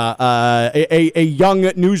area, a young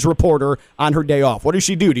news reporter on her day off. What does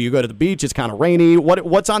she do? Do you go to the beach? It's kind of rainy.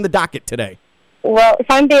 What's on the docket today? Well, if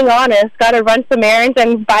I'm being honest, got to run some errands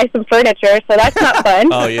and buy some furniture, so that's not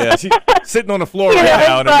fun. Oh, yeah. She's sitting on the floor right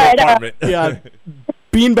now in her apartment. Yeah.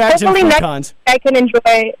 Beanbags and futons.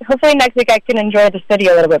 Hopefully next week I can enjoy the city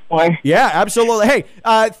a little bit more. Yeah, absolutely. Hey,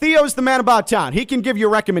 Theo's the man about town. He can give you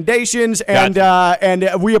recommendations, and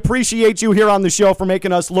we appreciate you here on the show for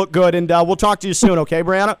making us look good. And we'll talk to you soon, okay,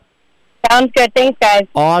 Brianna? Sounds good. Thanks, guys.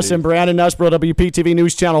 Awesome. Brandon Nesbrell, WPTV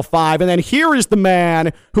News Channel 5. And then here is the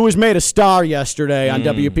man who was made a star yesterday on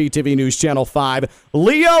WPTV News Channel 5,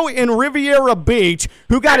 Leo in Riviera Beach,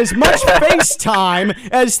 who got as much face time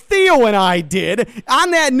as Theo and I did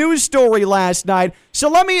on that news story last night.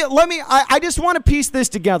 So I just want to piece this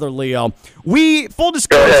together, Leo. Full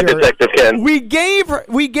disclosure, we gave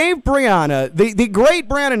Brianna, the great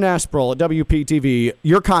Brandon Nesbrell at WPTV,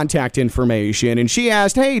 your contact information, and she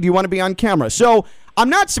asked, hey, do you want to be on camera? So I'm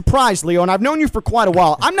not surprised, Leo, and I've known you for quite a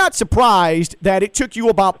while. I'm not surprised that it took you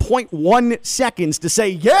about 0.1 seconds to say,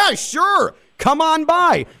 yeah, sure, come on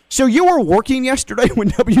by. So you were working yesterday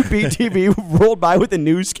when WPTV rolled by with a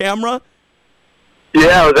news camera?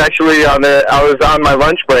 Yeah, I was on my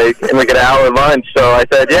lunch break and we get an hour lunch. So I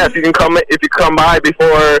said, yeah, if you come by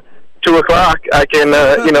before 2:00, I can,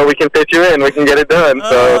 we can fit you in. We can get it done.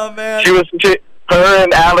 So her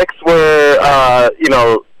and Alex were,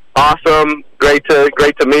 awesome. Great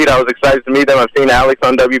to meet. I was excited to meet them. I've seen Alex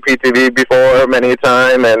on WPTV before many a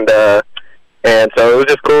time, and so it was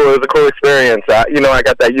just cool. It was a cool experience. I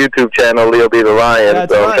got that YouTube channel, Leo B. the Lion, I'm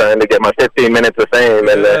trying to get my 15 minutes of fame.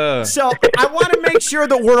 And so I want to make sure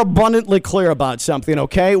that we're abundantly clear about something,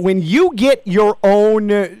 okay? When you get your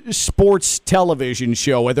own sports television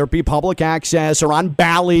show, whether it be public access or on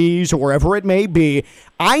Bally's or wherever it may be,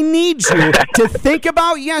 I need you to think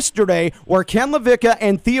about yesterday where Ken Lavicka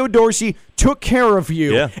and Theo Dorsey took care of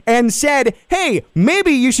you and said, hey,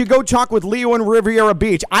 maybe you should go talk with Leo in Riviera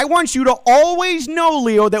Beach. I want you to always know,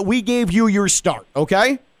 Leo, that we gave you your start,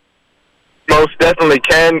 okay? Most definitely,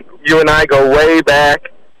 Ken. You and I go way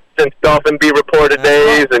back since Dolphin Beat Reporter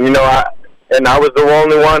days, and I was the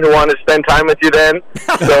only one who wanted to spend time with you then.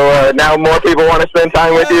 So now more people want to spend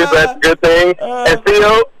time with you, so that's a good thing.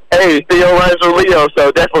 And Theo rhymes with Leo,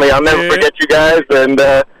 so definitely I'll never forget you guys. And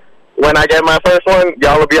when I get my first one,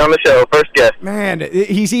 y'all will be on the show, first guest. Man,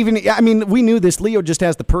 we knew this. Leo just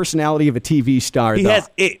has the personality of a TV star. He has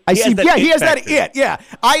it. He has that it. Yeah.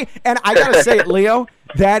 I gotta say it, Leo.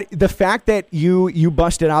 That the fact that you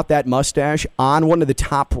busted out that mustache on one of the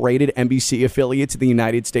top-rated NBC affiliates in the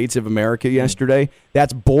United States of America yesterday,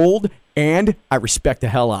 that's bold, and I respect the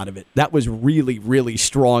hell out of it. That was really, really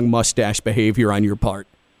strong mustache behavior on your part.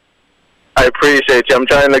 I appreciate you. I'm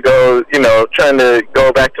trying to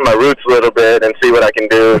go back to my roots a little bit and see what I can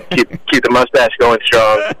do. Keep the mustache going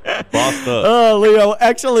strong. Oh, Leo,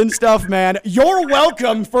 excellent stuff, man. You're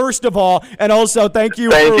welcome, first of all, and also thank you.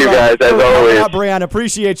 Thank you, guys, as always. Brianna,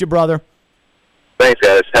 appreciate you, brother. Thanks,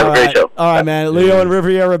 guys. Have a great show. All right, man. Leo in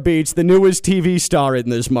Riviera Beach, the newest TV star in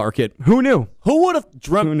this market. Who knew? Who would have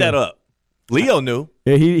dreamt that up? Leo knew.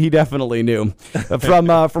 Yeah, he definitely knew. From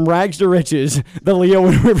rags to riches, the Leo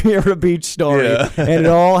in Riviera Beach story, and it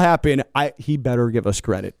all happened. He better give us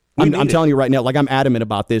credit. I'm telling you right now, like I'm adamant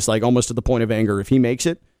about this, like almost to the point of anger. If he makes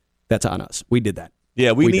it, that's on us. We did that.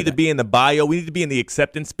 Yeah, we need to be in the bio. We need to be in the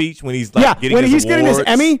acceptance speech when he's getting his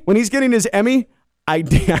awards. When he's getting his Emmy. I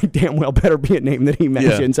damn well better be a name that he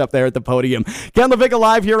mentions up there at the podium. Ken Lavicka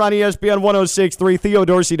live here on ESPN 106.3. Theo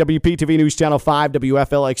Dorsey, WPTV News Channel 5,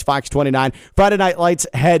 WFLX Fox 29. Friday Night Lights'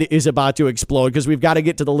 head is about to explode because we've got to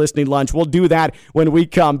get to the listening lunch. We'll do that when we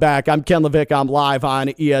come back. I'm Ken Lavicka. I'm live on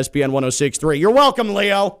ESPN 106.3. You're welcome,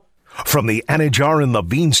 Leo. From the Anajar and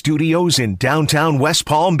Levine Studios in downtown West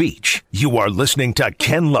Palm Beach, you are listening to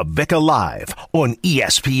Ken Lavicka Live on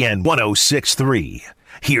ESPN 106.3.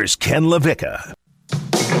 Here's Ken Lavicka.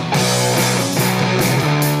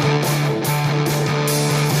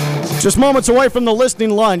 Just moments away from the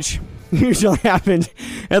listening lunch. Usually happens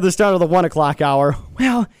at the start of the 1 o'clock hour.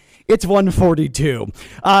 Well, it's 1:42.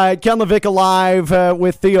 Ken Lavicka live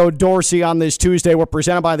with Theo Dorsey on this Tuesday. We're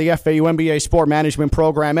presented by the FAU MBA Sport Management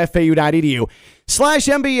Program, FAU.edu/MBA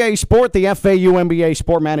Sport, the FAU MBA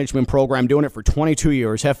Sport Management Program, doing it for 22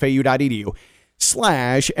 years, FAU.edu/MBA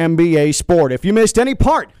Sport. If you missed any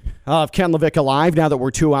part of Ken Lavicka Live, now that we're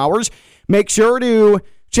 2 hours, make sure to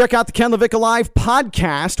check out the Ken Lavicka Live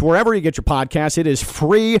podcast, wherever you get your podcasts. It is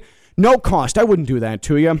free, no cost. I wouldn't do that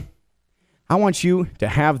to you. I want you to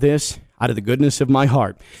have this out of the goodness of my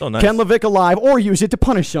heart. So nice. Ken Lavicka Live, or use it to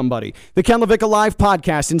punish somebody. The Ken Lavicka Live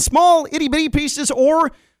podcast in small, itty-bitty pieces,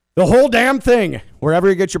 or the whole damn thing. Wherever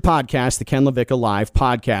you get your podcast, the Ken Lavicka Live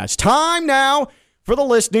podcast. Time now for the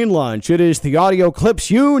listening lunch. It is the audio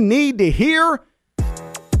clips you need to hear,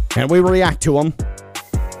 and we react to them.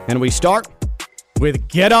 And we start with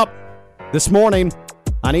Get Up this morning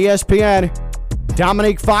on ESPN.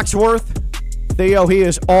 Dominique Foxworth. Theo, he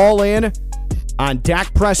is all in on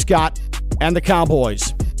Dak Prescott and the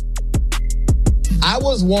Cowboys. I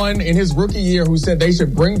was one in his rookie year who said they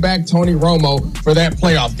should bring back Tony Romo for that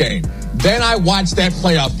playoff game. Then I watched that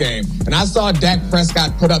playoff game, and I saw Dak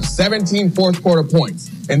Prescott put up 17 fourth-quarter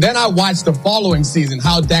points. And then I watched the following season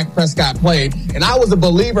how Dak Prescott played, and I was a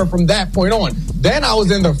believer from that point on. Then I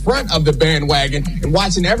was in the front of the bandwagon and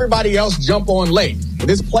watching everybody else jump on late. And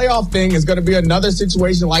this playoff thing is going to be another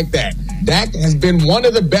situation like that. Dak has been one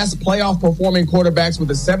of the best playoff-performing quarterbacks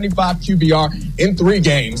with a 75 QBR in 3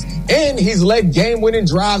 games, and he's led game-winning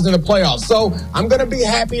drives in the playoffs. So I'm going to be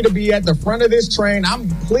happy to be at the front of this train. I'm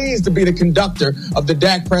pleased to be the conductor of the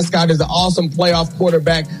Dak Prescott is an awesome playoff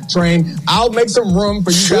quarterback train. I'll make some room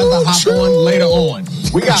for you guys to hop on later on.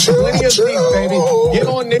 We got plenty of seats, baby. Get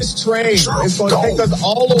on this train. It's going to take us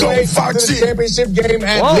all the way to the championship game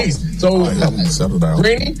at least. So,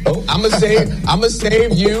 Greeny, I'm gonna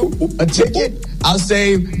save you a ticket. I'll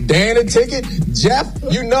save Dan a ticket. Jeff,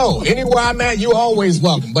 you know, anywhere I'm at, you always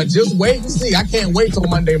welcome. But just wait and see. I can't wait till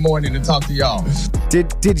Monday morning to talk to y'all.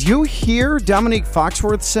 Did you hear Dominique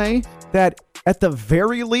Foxworth say that at the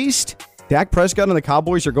very least, Dak Prescott and the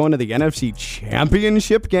Cowboys are going to the NFC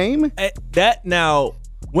Championship game?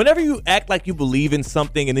 Whenever you act like you believe in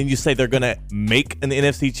something and then you say they're going to make an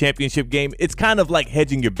NFC Championship game, it's kind of like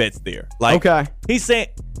hedging your bets there. Like, okay. He's saying,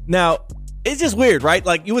 now, it's just weird, right?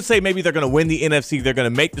 Like, you would say maybe they're going to win the NFC, they're going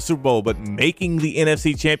to make the Super Bowl, but making the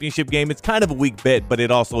NFC Championship game, it's kind of a weak bet, but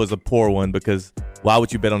it also is a poor one because why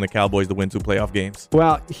would you bet on the Cowboys to win 2 playoff games?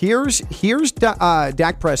 Well, here's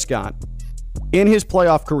Dak Prescott in his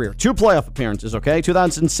playoff career. 2 playoff appearances, okay?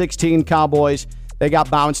 2016 Cowboys. They got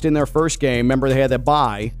bounced in their first game. Remember, they had that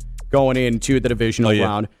bye going into the divisional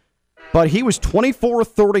round. But he was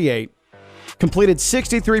 24-38, completed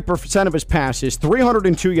 63% of his passes,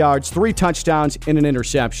 302 yards, 3 touchdowns, and an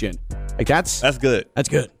interception. Like that's good. That's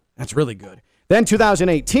good. That's really good. Then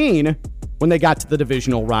 2018, when they got to the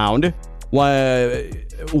divisional round,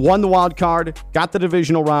 won the wild card, got the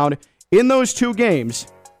divisional round. In those 2 games,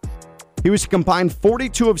 he was combined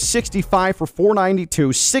 42 of 65 for 492,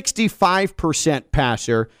 65%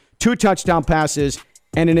 passer, 2 touchdown passes,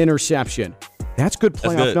 and an interception. That's good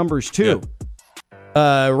playoff numbers, too.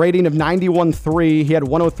 Yeah. Rating of 91.3. He had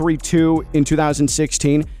 103.2 in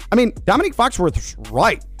 2016. I mean, Dominique Foxworth's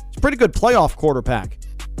right. He's a pretty good playoff quarterback.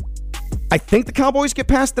 I think the Cowboys get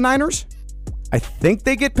past the Niners. I think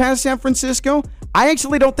they get past San Francisco. I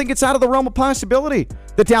actually don't think it's out of the realm of possibility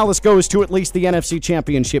that Dallas goes to at least the NFC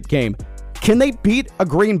Championship game. Can they beat a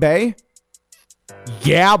Green Bay?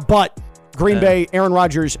 Yeah, but Green Bay, Aaron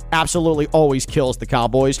Rodgers absolutely always kills the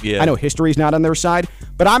Cowboys. Yeah. I know history's not on their side,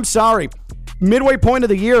 but I'm sorry. Midway point of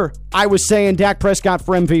the year, I was saying Dak Prescott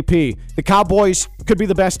for MVP. The Cowboys could be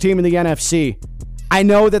the best team in the NFC. I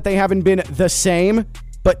know that they haven't been the same,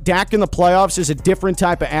 but Dak in the playoffs is a different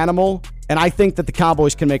type of animal, and I think that the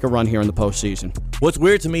Cowboys can make a run here in the postseason. What's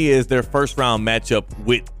weird to me is their first-round matchup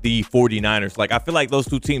with the 49ers. Like, I feel like those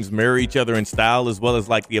two teams mirror each other in style as well as,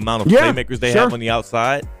 like, the amount of playmakers they have on the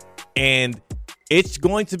outside. And it's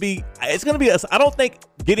going to be I don't think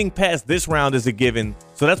getting past this round is a given.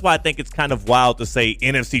 So that's why I think it's kind of wild to say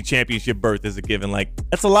NFC Championship berth is a given. Like,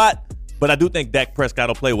 that's a lot, but I do think Dak Prescott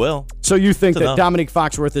will play well. So you think that Dominique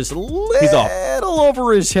Foxworth is a little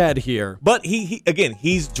over his head here. But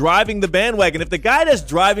he's driving the bandwagon. If the guy that's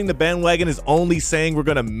driving the bandwagon is only saying we're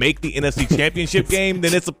going to make the NFC Championship game,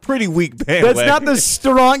 then it's a pretty weak bandwagon. That's not the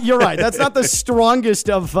strong. You're right. That's not the strongest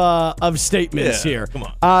of statements here. Come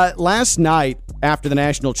on. Last night after the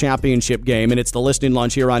national championship game, and it's the listening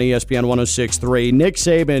lunch here on ESPN 106.3, Nick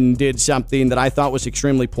Saban did something that I thought was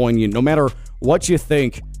extremely poignant. No matter what you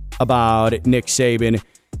think about Nick Saban,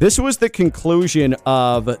 this was the conclusion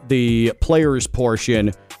of the players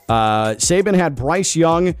portion. Saban had Bryce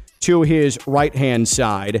Young to his right-hand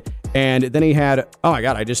side, and then he had, oh my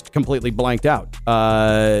God, I just completely blanked out.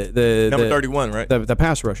 Number 31, right? The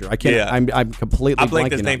pass rusher. I can't, Yeah. I'm completely blanking. I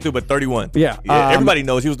blanked his name too, but 31. Yeah. Everybody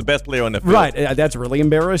knows he was the best player on the field. Right. That's really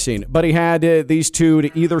embarrassing. But he had these two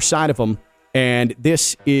to either side of him, and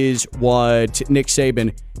this is what Nick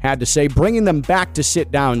Saban had to say, bringing them back to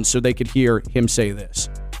sit down so they could hear him say this.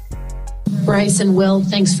 Bryce and Will,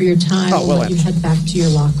 thanks for your time. I'll let you head back to your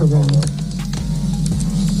locker room.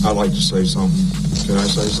 I'd like to say something. Can I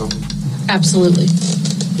say something? Absolutely.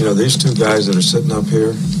 You know, these two guys that are sitting up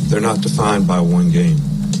here, they're not defined by one game.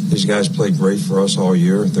 These guys played great for us all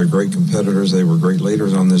year. They're great competitors. They were great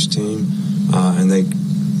leaders on this team, and they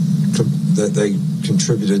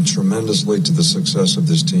contributed tremendously to the success of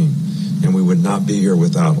this team, and we would not be here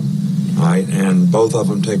without them. All right, and both of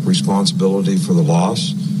them take responsibility for the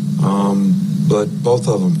loss, but both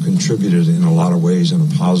of them contributed in a lot of ways in a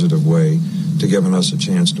positive way to giving us a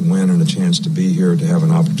chance to win and a chance to be here to have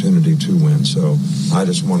an opportunity to win. So I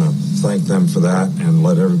just want to thank them for that and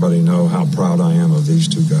let everybody know how proud I am of these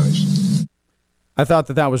two guys. I thought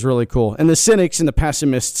that was really cool. And the cynics and the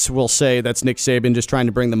pessimists will say that's Nick Saban just trying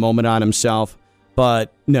to bring the moment on himself.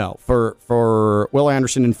 But no, for Will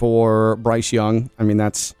Anderson and for Bryce Young, I mean,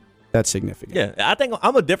 that's significant. Yeah, I think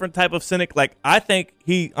I'm a different type of cynic. Like, I think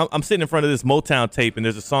I'm sitting in front of this Motown tape, and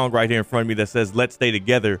there's a song right here in front of me that says, "Let's Stay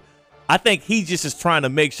Together." I think he just is trying to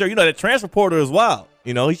make sure, that transfer portal is wild.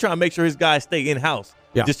 He's trying to make sure his guys stay in-house.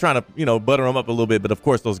 Yeah. Just trying to, butter them up a little bit. But, of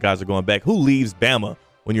course, those guys are going back. Who leaves Bama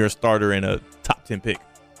when you're a starter in a top 10 pick?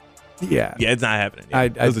 Yeah. Yeah, it's not happening.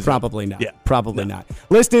 Probably not. Yeah. Probably not.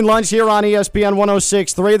 Listening lunch here on ESPN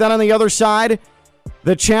 106.3. Then on the other side,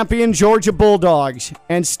 the champion Georgia Bulldogs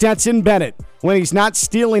and Stetson Bennett. When he's not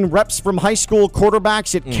stealing reps from high school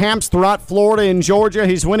quarterbacks at camps throughout Florida and Georgia,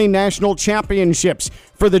 he's winning national championships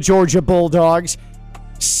for the Georgia Bulldogs.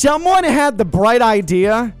 Someone had the bright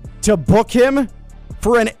idea to book him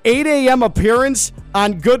for an 8 a.m. appearance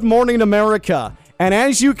on Good Morning America. And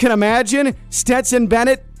as you can imagine, Stetson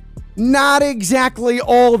Bennett, not exactly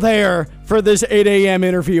all there for this 8 a.m.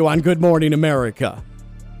 interview on Good Morning America.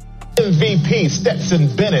 MVP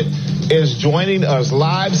Stetson Bennett is joining us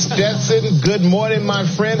live. Stetson, good morning, my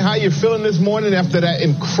friend. How you feeling this morning after that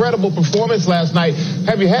incredible performance last night?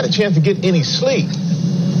 Have you had a chance to get any sleep?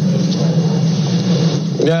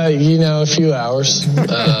 A few hours.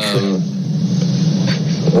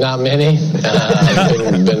 Not many.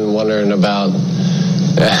 I've been wondering about.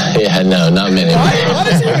 Not many. What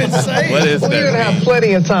does he even say? What is that? You're going to have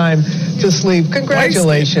plenty of time to sleep.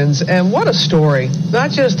 Congratulations. And what a story.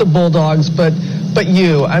 Not just the Bulldogs, but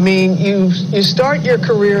you. I mean, you start your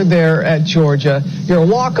career there at Georgia. You're a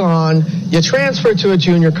walk-on. You transfer to a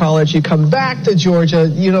junior college. You come back to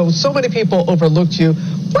Georgia. So many people overlooked you.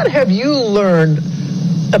 What have you learned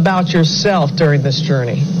about yourself during this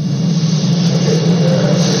journey?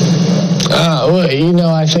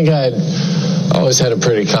 I think I always had a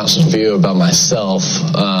pretty constant view about myself.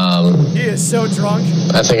 He is so drunk.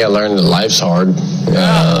 I think I learned that life's hard.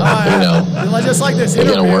 Just like this you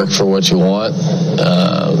got to work for what you want.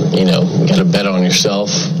 You got to bet on yourself,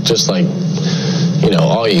 just like,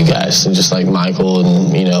 all you guys, and just like Michael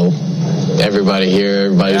and, everybody here,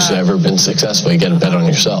 everybody who's ever been successful, you got to bet on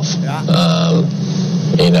yourself.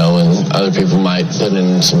 and other people might put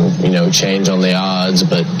in some, change on the odds,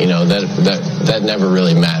 but, that never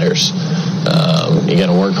really matters. You got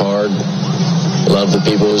to work hard, love the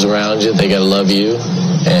people who's around you. They got to love you,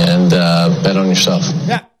 and bet on yourself.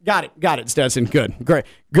 Yeah. Got it, Stetson. Good, great,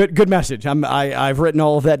 good message. I've written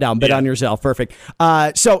all of that down. Bet on yourself. Perfect.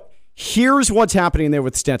 So here's what's happening there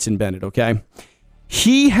with Stetson Bennett. Okay,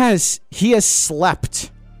 he has slept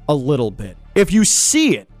a little bit. If you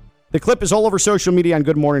see it, the clip is all over social media on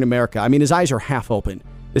Good Morning America. I mean, his eyes are half open.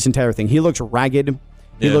 This entire thing. He looks ragged.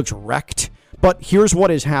 He looks wrecked. But here's what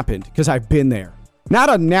has happened, because I've been there. Not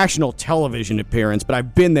a national television appearance, but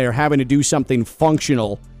I've been there having to do something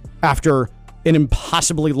functional after an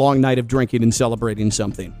impossibly long night of drinking and celebrating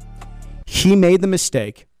something. He made the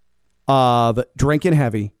mistake of drinking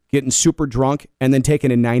heavy, getting super drunk, and then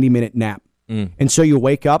taking a 90-minute nap. And so you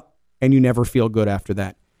wake up and you never feel good after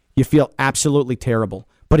that. You feel absolutely terrible.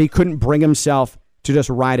 But he couldn't bring himself to just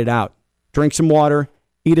ride it out. Drink some water,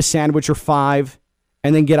 eat a sandwich or 5,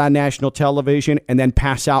 and then get on national television and then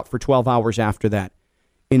pass out for 12 hours after that.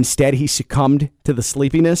 Instead, he succumbed to the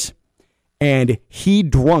sleepiness. And he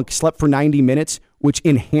slept for 90 minutes, which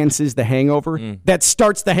enhances the hangover. That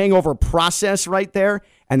starts the hangover process right there,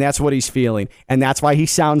 and that's what he's feeling. And that's why he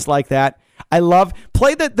sounds like that.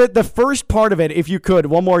 Play the first part of it, if you could,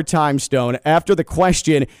 one more time, Stone, after the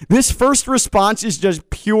question. This first response is just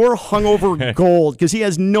pure hungover gold, because he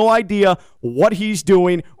has no idea what he's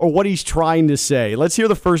doing or what he's trying to say. Let's hear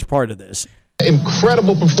the first part of this.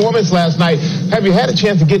 Incredible performance last night. Have you had a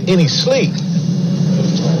chance to get any sleep?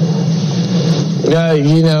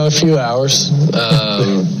 A few hours.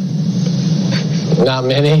 Not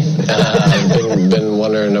many. I've been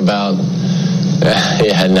wondering about.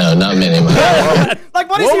 Not many. Like,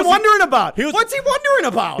 what is he wondering about? What's he wondering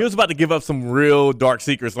about? He was about to give up some real dark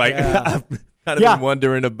secrets. Like, I've kind of been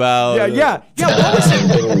wondering about. Yeah. What was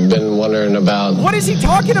I've been wondering about. What is he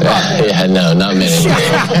talking about? Not many.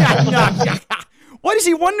 What is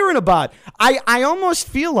he wondering about? I almost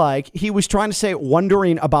feel like he was trying to say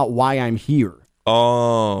wondering about why I'm here.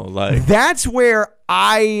 Oh, like that's where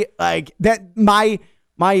I like that my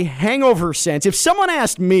hangover sense. If someone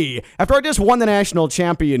asked me after I just won the national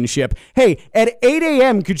championship, hey, at 8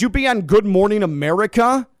 a.m., could you be on Good Morning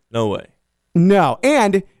America? No way. No.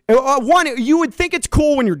 And you would think it's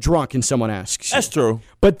cool when you're drunk and someone asks you. That's true.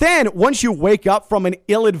 But then once you wake up from an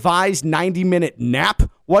ill-advised 90-minute nap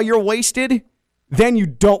while you're wasted, then you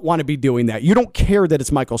don't want to be doing that. You don't care that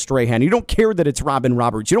it's Michael Strahan. You don't care that it's Robin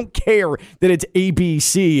Roberts. You don't care that it's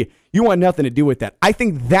ABC. You want nothing to do with that. I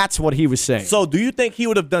think that's what he was saying. So do you think he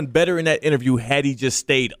would have done better in that interview had he just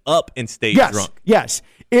stayed up and stayed drunk? Yes.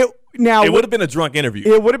 It would have been a drunk interview.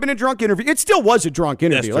 It would have been a drunk interview. It still was a drunk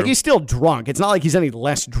interview. Like, he's still drunk. It's not like he's any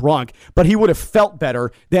less drunk, but he would have felt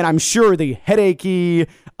better than, I'm sure, the headachy,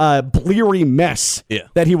 bleary mess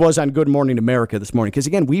that he was on Good Morning America this morning. Because,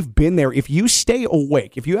 again, we've been there. If you stay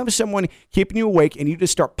awake, if you have someone keeping you awake and you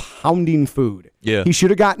just start pounding food, he should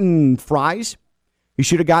have gotten fries. He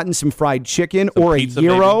should have gotten some fried chicken or a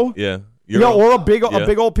gyro. Maybe. Yeah. Or a big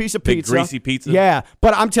old piece of pizza. Greasy pizza. Yeah.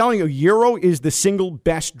 But I'm telling you, gyro is the single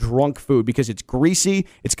best drunk food because it's greasy.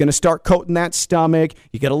 It's going to start coating that stomach.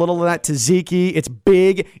 You get a little of that tzatziki. It's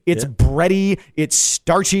big. It's bready. It's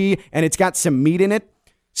starchy. And it's got some meat in it.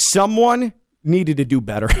 Someone needed to do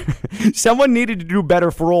better. Someone needed to do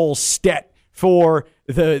better for old Stet. For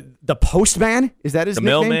the postman, is that his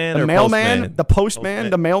nickname? Mailman the or mailman, postman? the postman,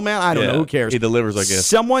 the mailman. I don't know. Who cares? He delivers, I guess.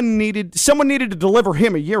 Someone needed to deliver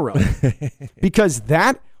him a gyro because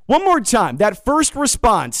one more time. That first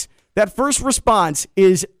response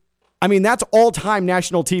is, I mean, that's all-time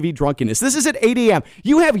national TV drunkenness. This is at 8 a.m.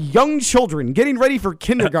 You have young children getting ready for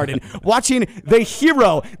kindergarten, watching the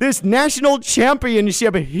hero, this national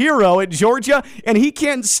championship hero at Georgia, and he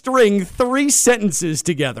can't string 3 sentences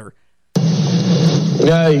together.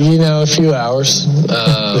 A few hours.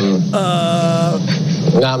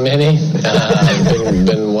 Not many. I've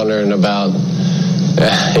been wondering about.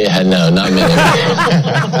 Not many.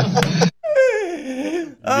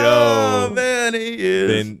 Yo, man, he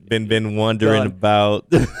is been wondering about.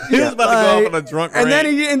 He was about to go off on a drunk rant.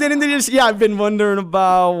 And then I've been wondering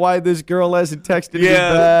about why this girl hasn't texted me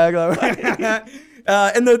back.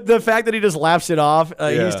 And the fact that he just laughs it off.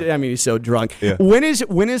 He's so drunk. Yeah. When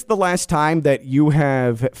is the last time that you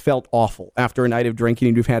have felt awful after a night of drinking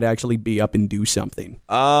and you've had to actually be up and do something?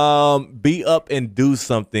 Be up and do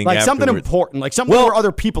something like afterwards. Something important, like something where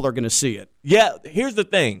other people are going to see it. Yeah. Here's the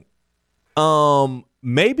thing.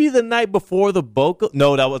 Maybe the night before the Boca.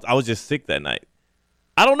 No, I was just sick that night.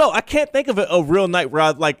 I don't know. I can't think of a real night where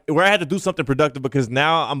I had to do something productive because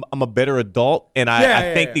now I'm a better adult and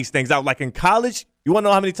I think these things out. Like in college, You want to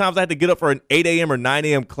know how many times I had to get up for an 8 a.m. or 9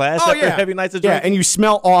 a.m. class after heavy nights of drinking? Yeah, and you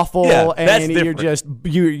smell awful, and different.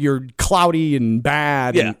 you're cloudy and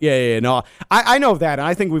bad. Yeah. No, I know that, and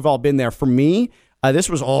I think we've all been there. For me, this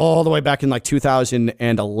was all the way back in like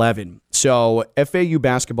 2011. So FAU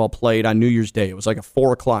basketball played on New Year's Day. It was like a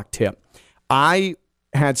 4:00 tip. I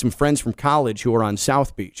had some friends from college who were on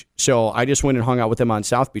South Beach, so I just went and hung out with them on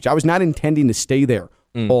South Beach. I was not intending to stay there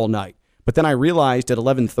all night, but then I realized at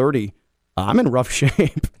 11:30, I'm in rough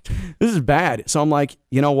shape. This is bad. So I'm like,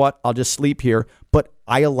 you know what? I'll just sleep here. But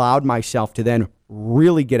I allowed myself to then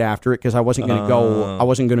really get after it because I wasn't going to go. I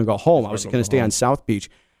wasn't going to go home. I was going to stay on South Beach.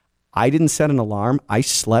 I didn't set an alarm. I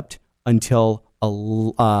slept until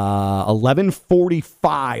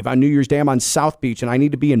 11:45 on New Year's Day. I'm on South Beach, and I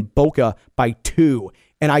need to be in Boca by 2.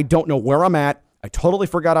 And I don't know where I'm at. I totally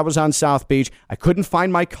forgot I was on South Beach. I couldn't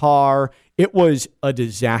find my car. It was a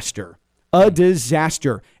disaster. A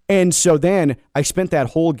disaster. And so then I spent that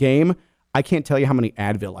whole game. I can't tell you how many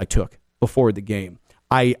Advil I took before the game.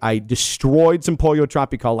 I destroyed some Pollo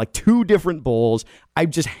Tropical, like 2 different bowls. I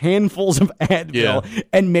just handfuls of Advil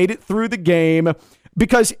and made it through the game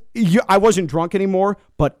because I wasn't drunk anymore,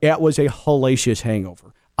 but it was a hellacious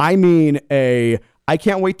hangover. I mean, I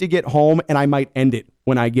can't wait to get home and I might end it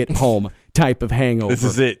when I get home type of hangover. This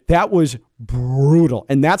is it. That was brutal.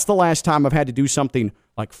 And that's the last time I've had to do something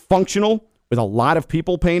like functional with a lot of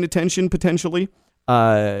people paying attention potentially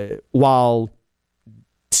while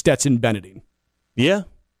Stetson Benneting. Yeah.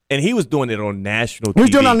 And he was doing it on national TV. He was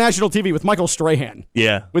doing it on national TV with Michael Strahan.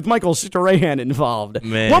 Yeah. With Michael Strahan involved.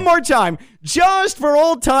 Man. One more time, just for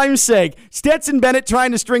old time's sake, Stetson Bennett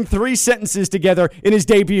trying to string 3 sentences together in his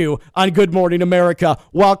debut on Good Morning America,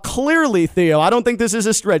 while clearly, Theo, I don't think this is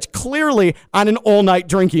a stretch, clearly on an all-night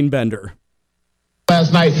drinking bender.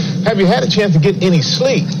 Last night, have you had a chance to get any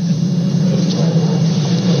sleep?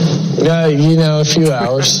 A few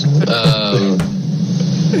hours.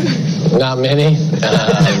 Not many.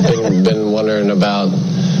 I've been wondering about.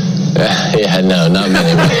 Not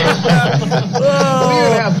many.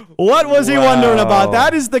 What was he wondering about?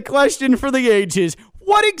 That is the question for the ages.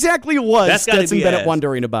 What exactly was Stetson Bennett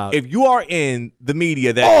wondering about? If you are in the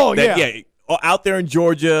media out there in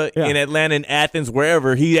Georgia, in Atlanta, in Athens,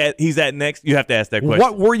 wherever he's at next, you have to ask that question.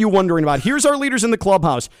 What were you wondering about? Here's our leaders in the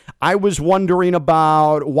clubhouse. I was wondering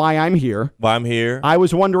about why I'm here. I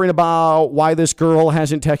was wondering about why this girl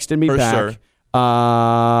hasn't texted me back. Sure.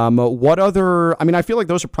 What other? I mean, I feel like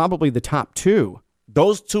those are probably the top 2.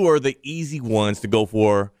 Those 2 are the easy ones to go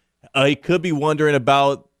for. He could be wondering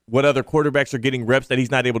about what other quarterbacks are getting reps that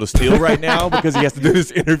he's not able to steal right now because he has to do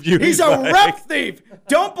this interview. He's a rep thief.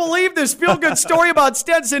 Don't believe this feel-good story about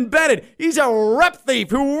Stetson Bennett. He's a rep thief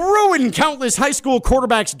who ruined countless high school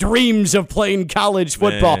quarterbacks' dreams of playing college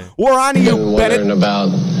football. Man. We're on to you, Bennett. About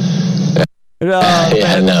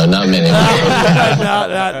not many.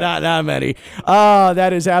 not many.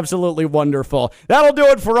 That is absolutely wonderful. That'll do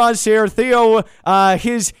it for us here. Theo,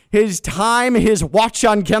 his time, his watch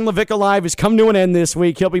on Ken Lavicka Live has come to an end this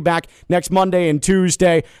week. He'll be back next Monday and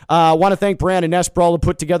Tuesday. I want to thank Brandon Esprell who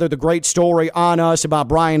put together the great story on us about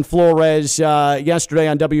Brian Flores yesterday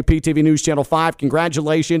on WPTV News Channel 5.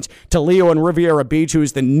 Congratulations to Leo in Riviera Beach, who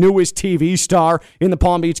is the newest TV star in the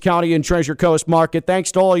Palm Beach County and Treasure Coast market.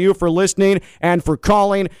 Thanks to all of you for listening and for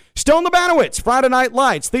calling. Stone Labanowitz, Friday Night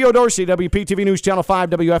Lights. Theo Dorsey, WPTV News Channel 5,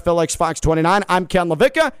 WFLX Fox 29. I'm Ken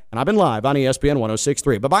Lavicka, and I've been live on ESPN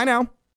 106.3. Bye-bye now.